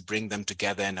always to bring them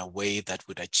together in a way that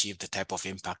would achieve the type of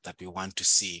impact that we want to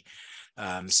see.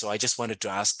 So I just wanted to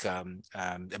ask a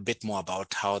bit more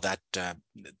about how that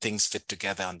things fit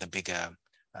together on the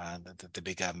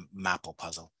bigger map or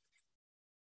puzzle.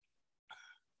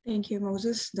 Thank you,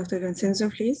 Moses. Dr. Vincenzo,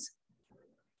 please.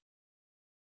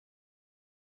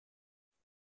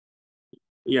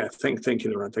 Yeah, thank you,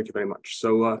 Nora. Thank you very much.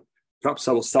 So perhaps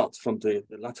I will start from the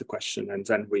latter question, and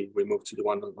then we move to the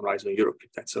one on Horizon Europe,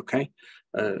 if that's okay.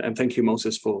 And thank you,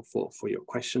 Moses, for your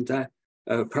question there.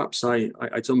 Perhaps I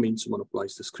don't mean to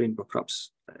monopolize the screen, but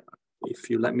perhaps if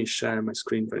you let me share my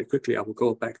screen very quickly, I will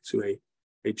go back to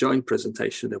a joint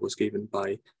presentation that was given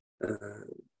by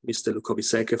Mr.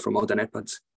 Lukovic from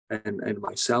Odenepad and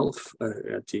myself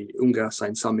at the UNGA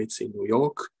Science Summit in New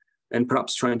York, and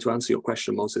perhaps trying to answer your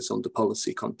question, Moses, on the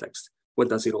policy context. Where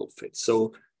does it all fit?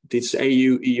 So this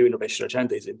AU-EU Innovation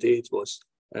Agenda was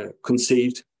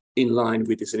conceived in line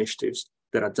with these initiatives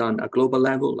that are done at global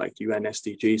level, like UN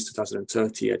SDGs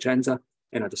 2030 agenda,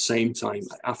 and at the same time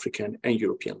at African and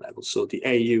European level. So the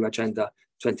AU Agenda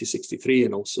 2063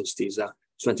 and also STISA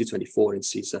 2024 and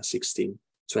CISA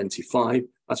 1625,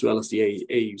 as well as the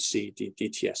AUC, the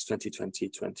DTS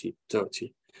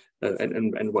 2020-2030.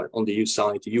 And on the EU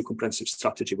side, the EU Comprehensive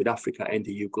Strategy with Africa and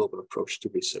the EU Global Approach to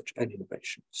Research and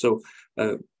Innovation. So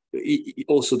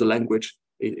also the language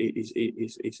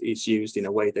is used in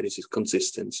a way that is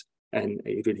consistent, and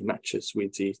it really matches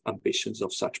with the ambitions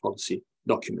of such policy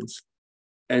documents.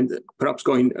 And perhaps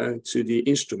going to the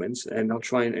instruments, and I'll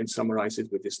try and summarize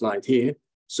it with this slide here.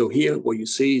 So here, what you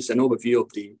see is an overview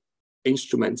of the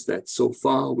instruments that so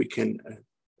far we can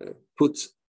put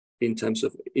in terms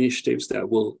of initiatives that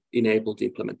will enable the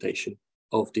implementation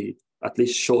of the at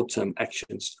least short-term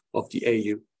actions of the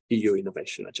AU-EU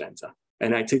Innovation Agenda.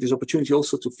 And I take this opportunity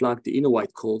also to flag the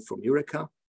Innovate call from Eureka.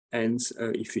 And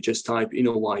if you just type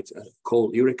Innovate call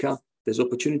Eureka, there's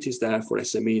opportunities there for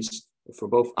SMEs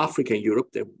from both Africa and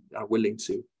Europe that are willing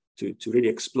to really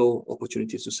explore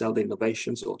opportunities to sell the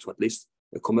innovations, or to at least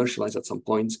commercialize at some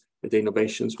point the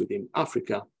innovations within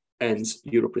Africa and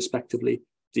Europe respectively.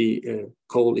 The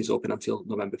call is open until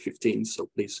November 15th, so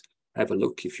please have a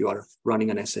look if you are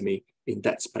running an SME in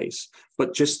that space.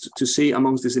 But just to see,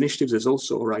 amongst these initiatives, there's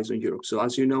also Horizon Europe. So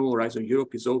as you know, Horizon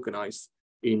Europe is organized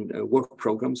in work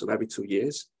programs of every 2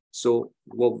 years. So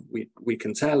what we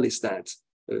can tell is that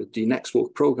the next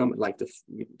work program, like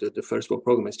the first work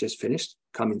program has just finished,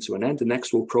 coming to an end. The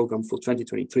next work program for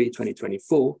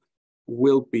 2023-2024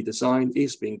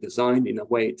 is being designed in a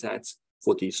way that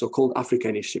for the so-called Africa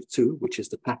Initiative 2, which is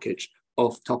the package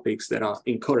of topics that are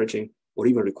encouraging or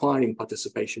even requiring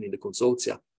participation in the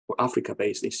consortia for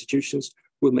Africa-based institutions,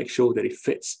 we'll make sure that it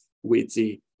fits with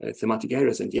the thematic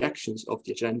areas and the actions of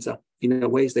the agenda in a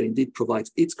way that indeed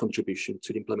provides its contribution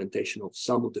to the implementation of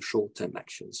some of the short-term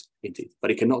actions indeed. But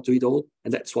it cannot do it all,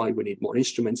 and that's why we need more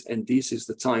instruments. And this is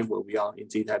the time where we are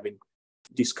indeed having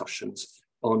discussions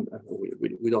on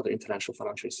with other international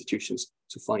financial institutions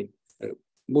to find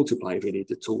multiply really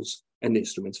the tools and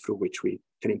instruments through which we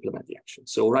can implement the action.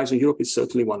 So Horizon Europe is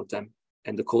certainly one of them,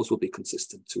 and the calls will be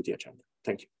consistent to the agenda.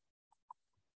 Thank you.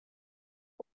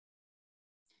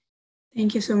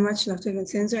 Thank you so much, Dr.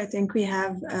 Vincenzo. I think we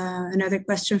have another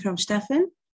question from Stefan.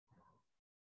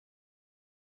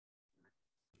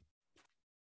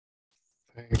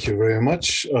 Thank you very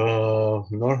much,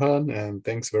 Norhan, and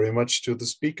thanks very much to the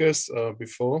speakers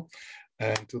before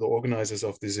and to the organizers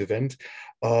of this event.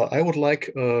 I would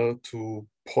like to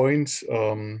point,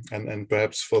 and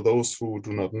perhaps for those who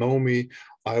do not know me,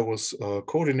 I was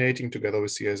coordinating together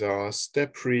with CSR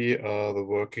STEPRI,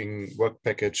 the work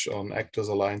package on actors,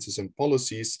 alliances, and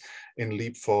policies in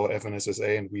LEAP for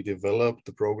FNSSA, and we developed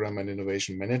the program and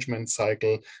innovation management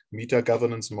cycle, meta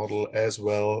governance model, as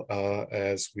well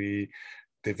as we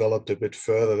developed a bit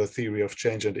further the theory of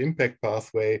change and impact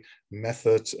pathway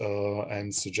method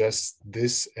and suggest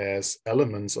this as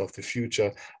elements of the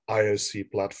future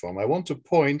IRC platform. I want to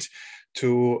point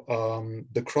to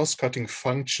the cross-cutting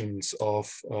functions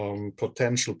of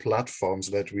potential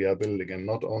platforms that we are building, and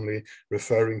not only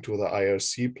referring to the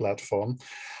IRC platform.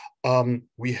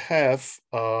 We have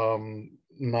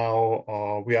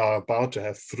now, we are about to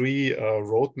have 3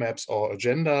 roadmaps or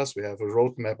agendas. We have a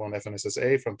roadmap on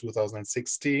FNSSA from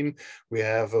 2016. We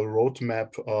have a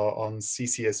roadmap on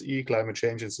CCSE, climate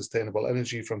change and sustainable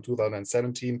energy, from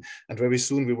 2017. And very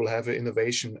soon we will have an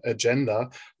innovation agenda,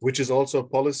 which is also a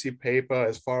policy paper.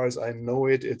 As far as I know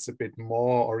it, it's a bit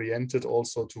more oriented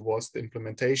also towards the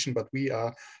implementation, but we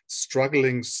are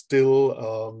struggling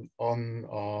still on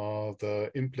the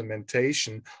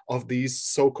implementation of these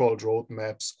so-called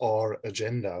roadmaps or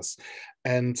agendas.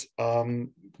 And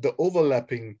the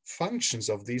overlapping functions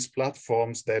of these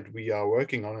platforms that we are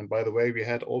working on, and by the way, we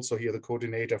had also here the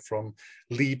coordinator from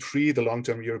LEAP-3, the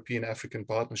Long-Term European African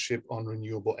Partnership on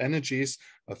Renewable Energies.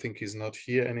 I think he's not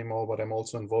here anymore, but I'm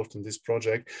also involved in this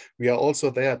project. We are also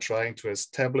there trying to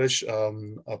establish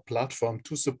a platform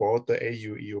to support the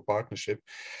AU-EU partnership.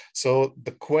 So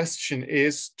the question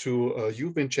is to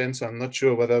you, Vincenzo, I'm not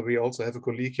sure whether we also have a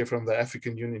colleague here from the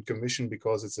African Union Commission,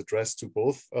 because it's addressed to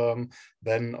both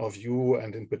then of you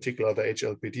and in particular the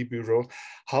HLPD Bureau.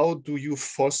 How do you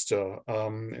foster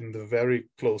in the very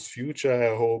close future,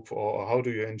 I hope, or how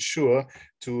do you ensure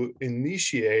to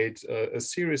initiate a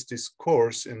serious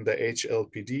discourse in the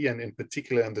HLPD and in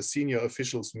particular in the senior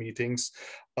officials meetings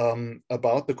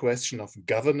about the question of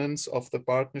governance of the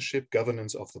partnership,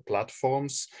 governance of the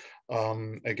platforms?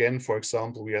 Again, for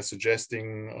example, we are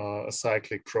suggesting a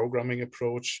cyclic programming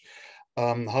approach.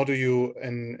 How do you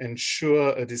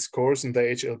ensure a discourse in the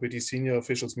HLPD senior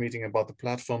officials meeting about the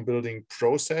platform building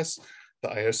process? The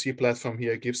IRC platform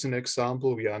here gives an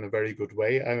example. We are in a very good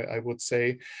way, I would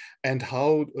say. And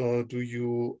how do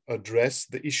you address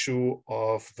the issue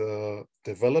of the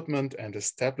development and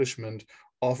establishment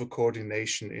of a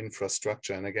coordination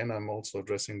infrastructure? And again, I'm also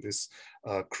addressing this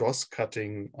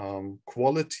cross-cutting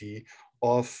quality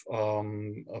of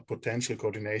a potential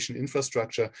coordination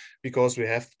infrastructure, because we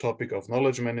have the topic of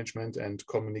knowledge management and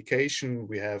communication.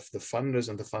 We have the funders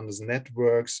and the funders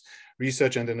networks,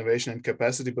 research and innovation and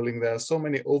capacity building. There are so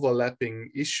many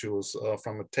overlapping issues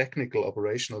from a technical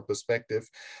operational perspective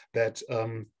that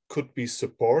could be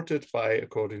supported by a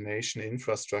coordination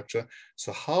infrastructure.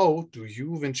 So how do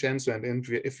you, Vincenzo, and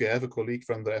if you have a colleague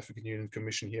from the African Union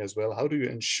Commission here as well, how do you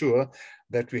ensure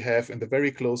that we have in the very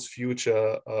close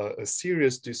future a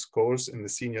serious discourse in the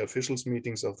senior officials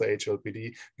meetings of the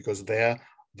HLPD, because there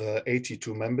the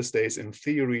 82 member states in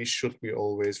theory should be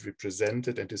always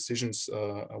represented and decisions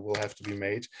will have to be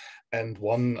made. And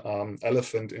one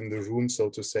elephant in the room, so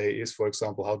to say, is, for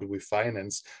example, how do we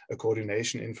finance a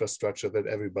coordination infrastructure that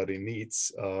everybody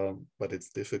needs, but it's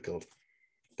difficult.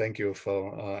 Thank you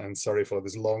for, and sorry for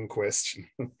this long question.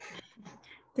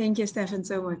 Thank you, Stefan,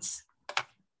 so much.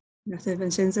 Dr.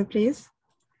 Vincenzo, please.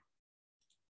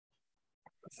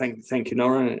 Thank you,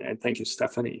 Nora, and thank you,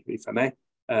 Stephanie, if I may.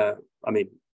 I mean,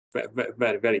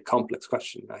 very complex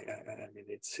question. I mean,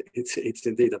 it's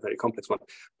indeed a very complex one.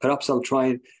 Perhaps I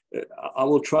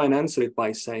will try and answer it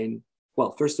by saying,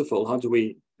 well, first of all, how do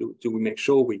we make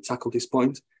sure we tackle this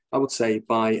point? I would say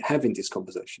by having this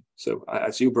conversation. So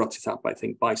as you brought it up, I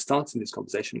think by starting this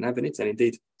conversation and having it, and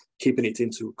indeed keeping it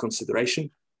into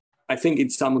consideration. I think in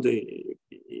some of the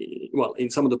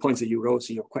points that you raised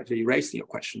in your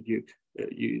question,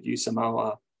 you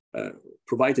somehow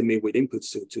provided me with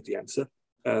inputs to the answer,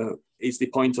 is the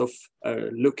point of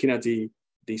looking at the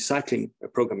cycling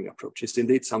programming approach. Is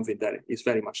indeed something that is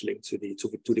very much linked to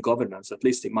the governance, at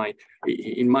least in my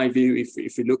view.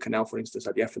 If we look now, for instance,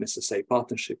 at the FNSSA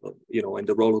partnership, and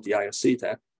the role of the IRC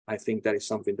there, I think that is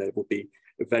something that would be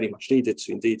very much needed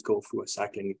to indeed go through a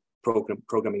cycling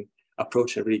programming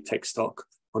approach and really take stock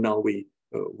on how we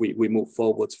move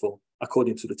forwards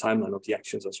according to the timeline of the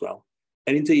actions as well.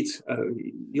 And indeed,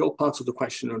 your part of the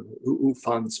question on who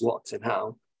funds what and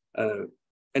how,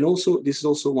 and also this is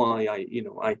also why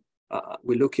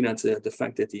we're looking at the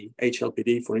fact that the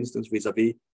HLPD, for instance,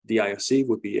 vis-a-vis the IRC,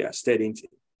 would be a steady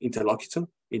interlocutor,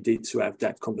 indeed, to have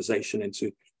that conversation and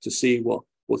to see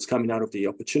what's coming out of the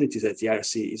opportunities that the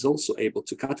IRC is also able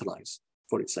to catalyze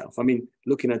for itself. I mean,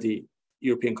 looking at the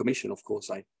European Commission, of course,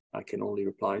 I can only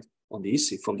reply on the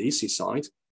EC from the EC side,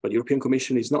 but the European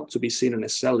Commission is not to be seen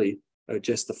necessarily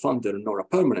just a funder nor a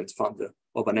permanent funder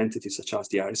of an entity such as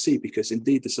the IRC, because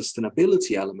indeed the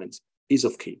sustainability element is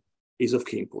of key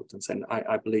importance. And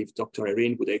I believe Dr.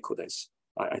 Irene would echo this.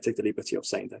 I take the liberty of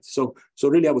saying that. So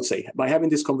really, I would say by having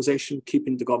this conversation,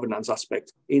 keeping the governance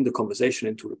aspect in the conversation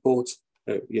and to report,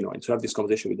 and to have this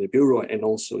conversation with the Bureau and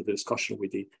also the discussion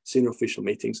with the senior official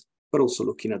meetings, but also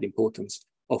looking at the importance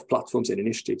of platforms and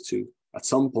initiatives to, at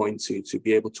some point, to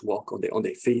be able to walk on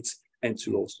their feet and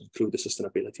to also include the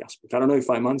sustainability aspect. I don't know if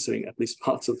I'm answering at least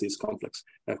parts of these complex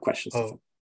questions.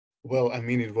 Well, I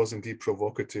mean, it was indeed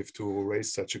provocative to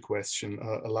raise such a question.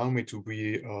 Allow me to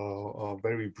be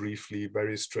very briefly,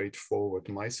 very straightforward.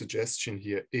 My suggestion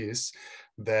here is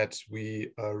that we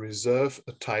reserve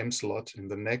a time slot in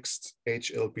the next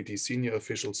HLPD senior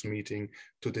officials meeting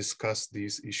to discuss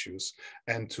these issues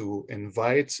and to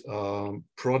invite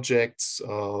projects,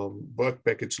 work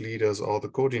package leaders or the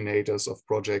coordinators of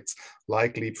projects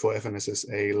like LEAP for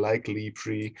FNSSA, like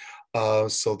LEAPRE,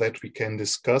 so that we can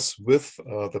discuss with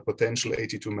the potential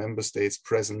 82 member states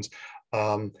present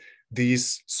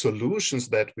these solutions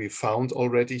that we found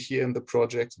already here in the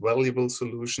project, valuable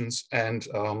solutions, and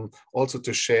also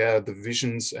to share the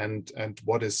visions and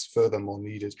what is furthermore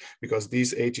needed, because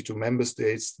these 82 member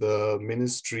states, the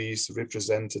ministries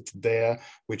represented there,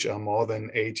 which are more than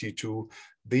 82,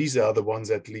 these are the ones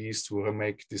at least who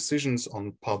make decisions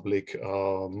on public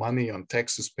money, on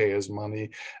taxpayers' money,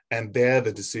 and there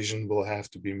the decision will have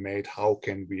to be made, how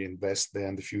can we invest there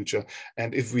in the future?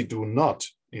 And if we do not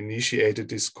initiate a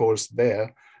discourse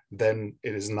there, then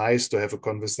it is nice to have a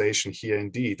conversation here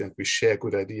indeed, and we share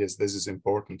good ideas. This is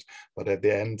important. But at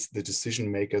the end, the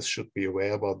decision makers should be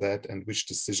aware about that and which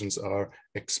decisions are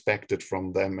expected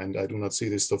from them. And I do not see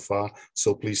this so far.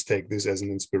 So please take this as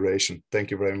an inspiration.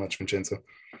 Thank you very much, Vincenzo.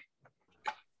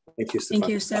 Thank you, Stefan.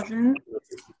 Thank you, Stefan.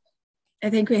 I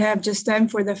think we have just time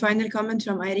for the final comment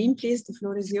from Irene. Please, the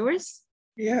floor is yours.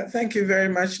 Yeah, thank you very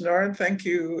much, Nora. Thank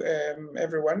you,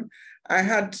 everyone. I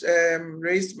had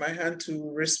raised my hand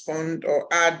to respond or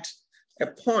add a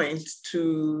point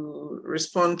to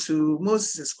respond to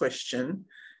Moses' question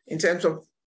in terms of,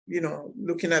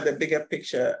 looking at the bigger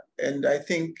picture. And I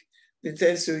think,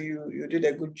 Vincenzo, you did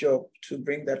a good job to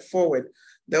bring that forward.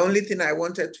 The only thing I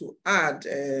wanted to add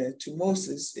to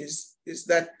Moses is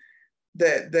that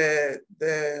the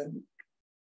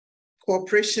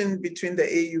cooperation between the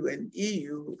AU and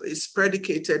EU is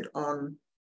predicated on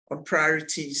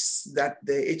priorities that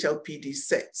the HLPD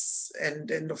sets.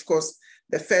 And of course,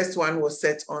 the first one was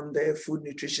set on the food,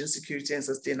 nutrition, security, and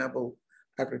sustainable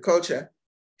agriculture.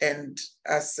 And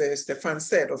as Stefan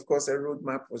said, of course, a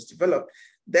roadmap was developed.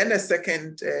 Then a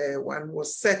second one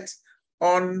was set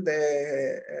on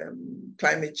the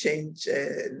climate change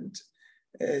and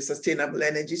sustainable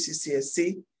energy,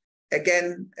 CCSC.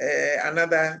 Again,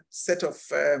 another set of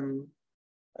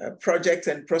projects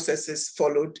and processes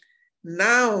followed.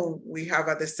 Now we have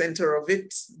at the center of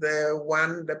it,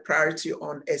 the priority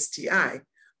on STI,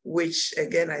 which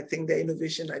again, I think the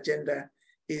innovation agenda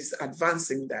is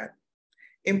advancing that.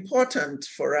 Important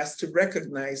for us to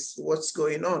recognize what's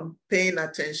going on, paying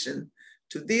attention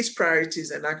to these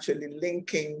priorities and actually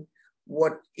linking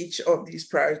what each of these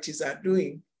priorities are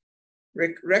doing,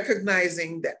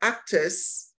 recognizing the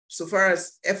actors. So far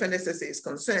as FNSSA is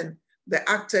concerned, the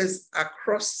actors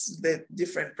across the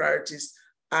different priorities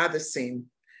are the same.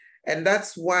 And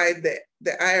that's why the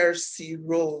IRC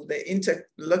role, the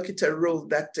interlocutor role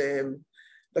that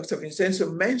Dr.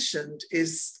 Vincenzo mentioned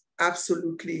is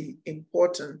absolutely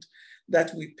important,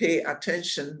 that we pay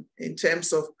attention in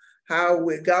terms of how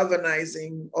we're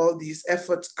galvanizing all these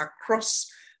efforts across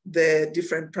the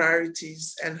different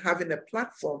priorities and having a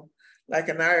platform like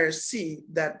an IRC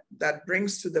that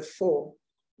brings to the fore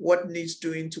what needs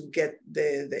doing to get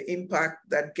the impact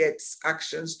that gets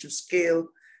actions to scale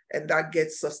and that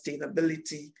gets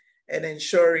sustainability, and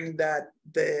ensuring that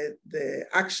the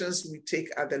actions we take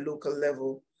at the local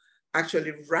level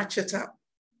actually ratchet up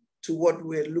to what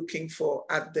we're looking for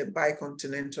at the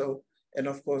bicontinental and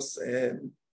of course,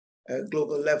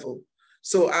 global level.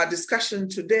 So our discussion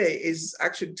today is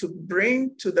actually to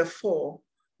bring to the fore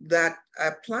that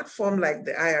a platform like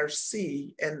the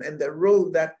IRC and the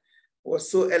role that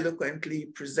was so eloquently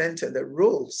presented, the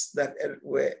roles that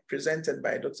were presented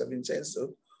by Dr.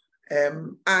 Vincenzo,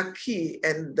 are key,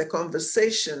 and the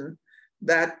conversation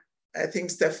that I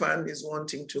think Stefan is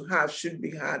wanting to have should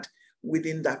be had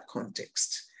within that context,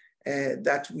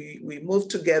 that we move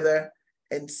together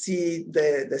and see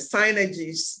the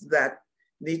synergies that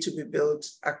need to be built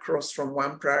across from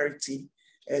one priority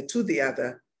to the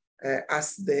other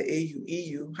as the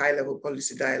AU-EU high-level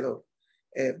policy dialogue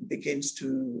begins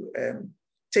to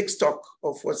take stock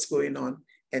of what's going on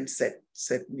and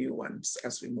set new ones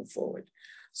as we move forward.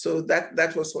 So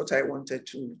that was what I wanted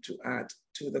to add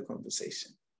to the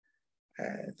conversation.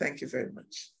 Thank you very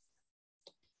much.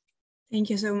 Thank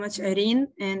you so much, Irene.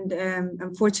 And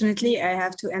unfortunately, I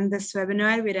have to end this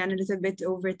webinar. We ran a little bit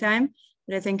over time,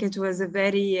 but I think it was a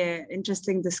very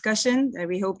interesting discussion.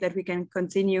 We hope that we can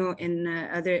continue in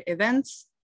other events.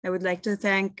 I would like to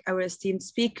thank our esteemed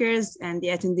speakers and the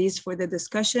attendees for the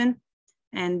discussion.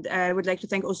 And I would like to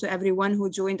thank also everyone who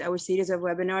joined our series of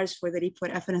webinars for the Leap for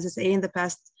FNSSA in the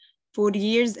past 4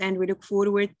 years. And we look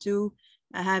forward to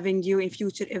having you in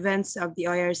future events of the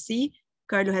IRC.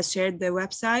 Carlo has shared the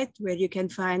website where you can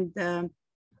find the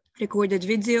recorded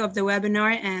video of the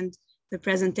webinar and the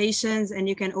presentations, and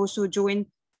you can also join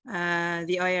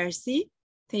the IRC.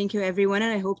 Thank you, everyone,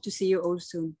 and I hope to see you all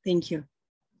soon. Thank you.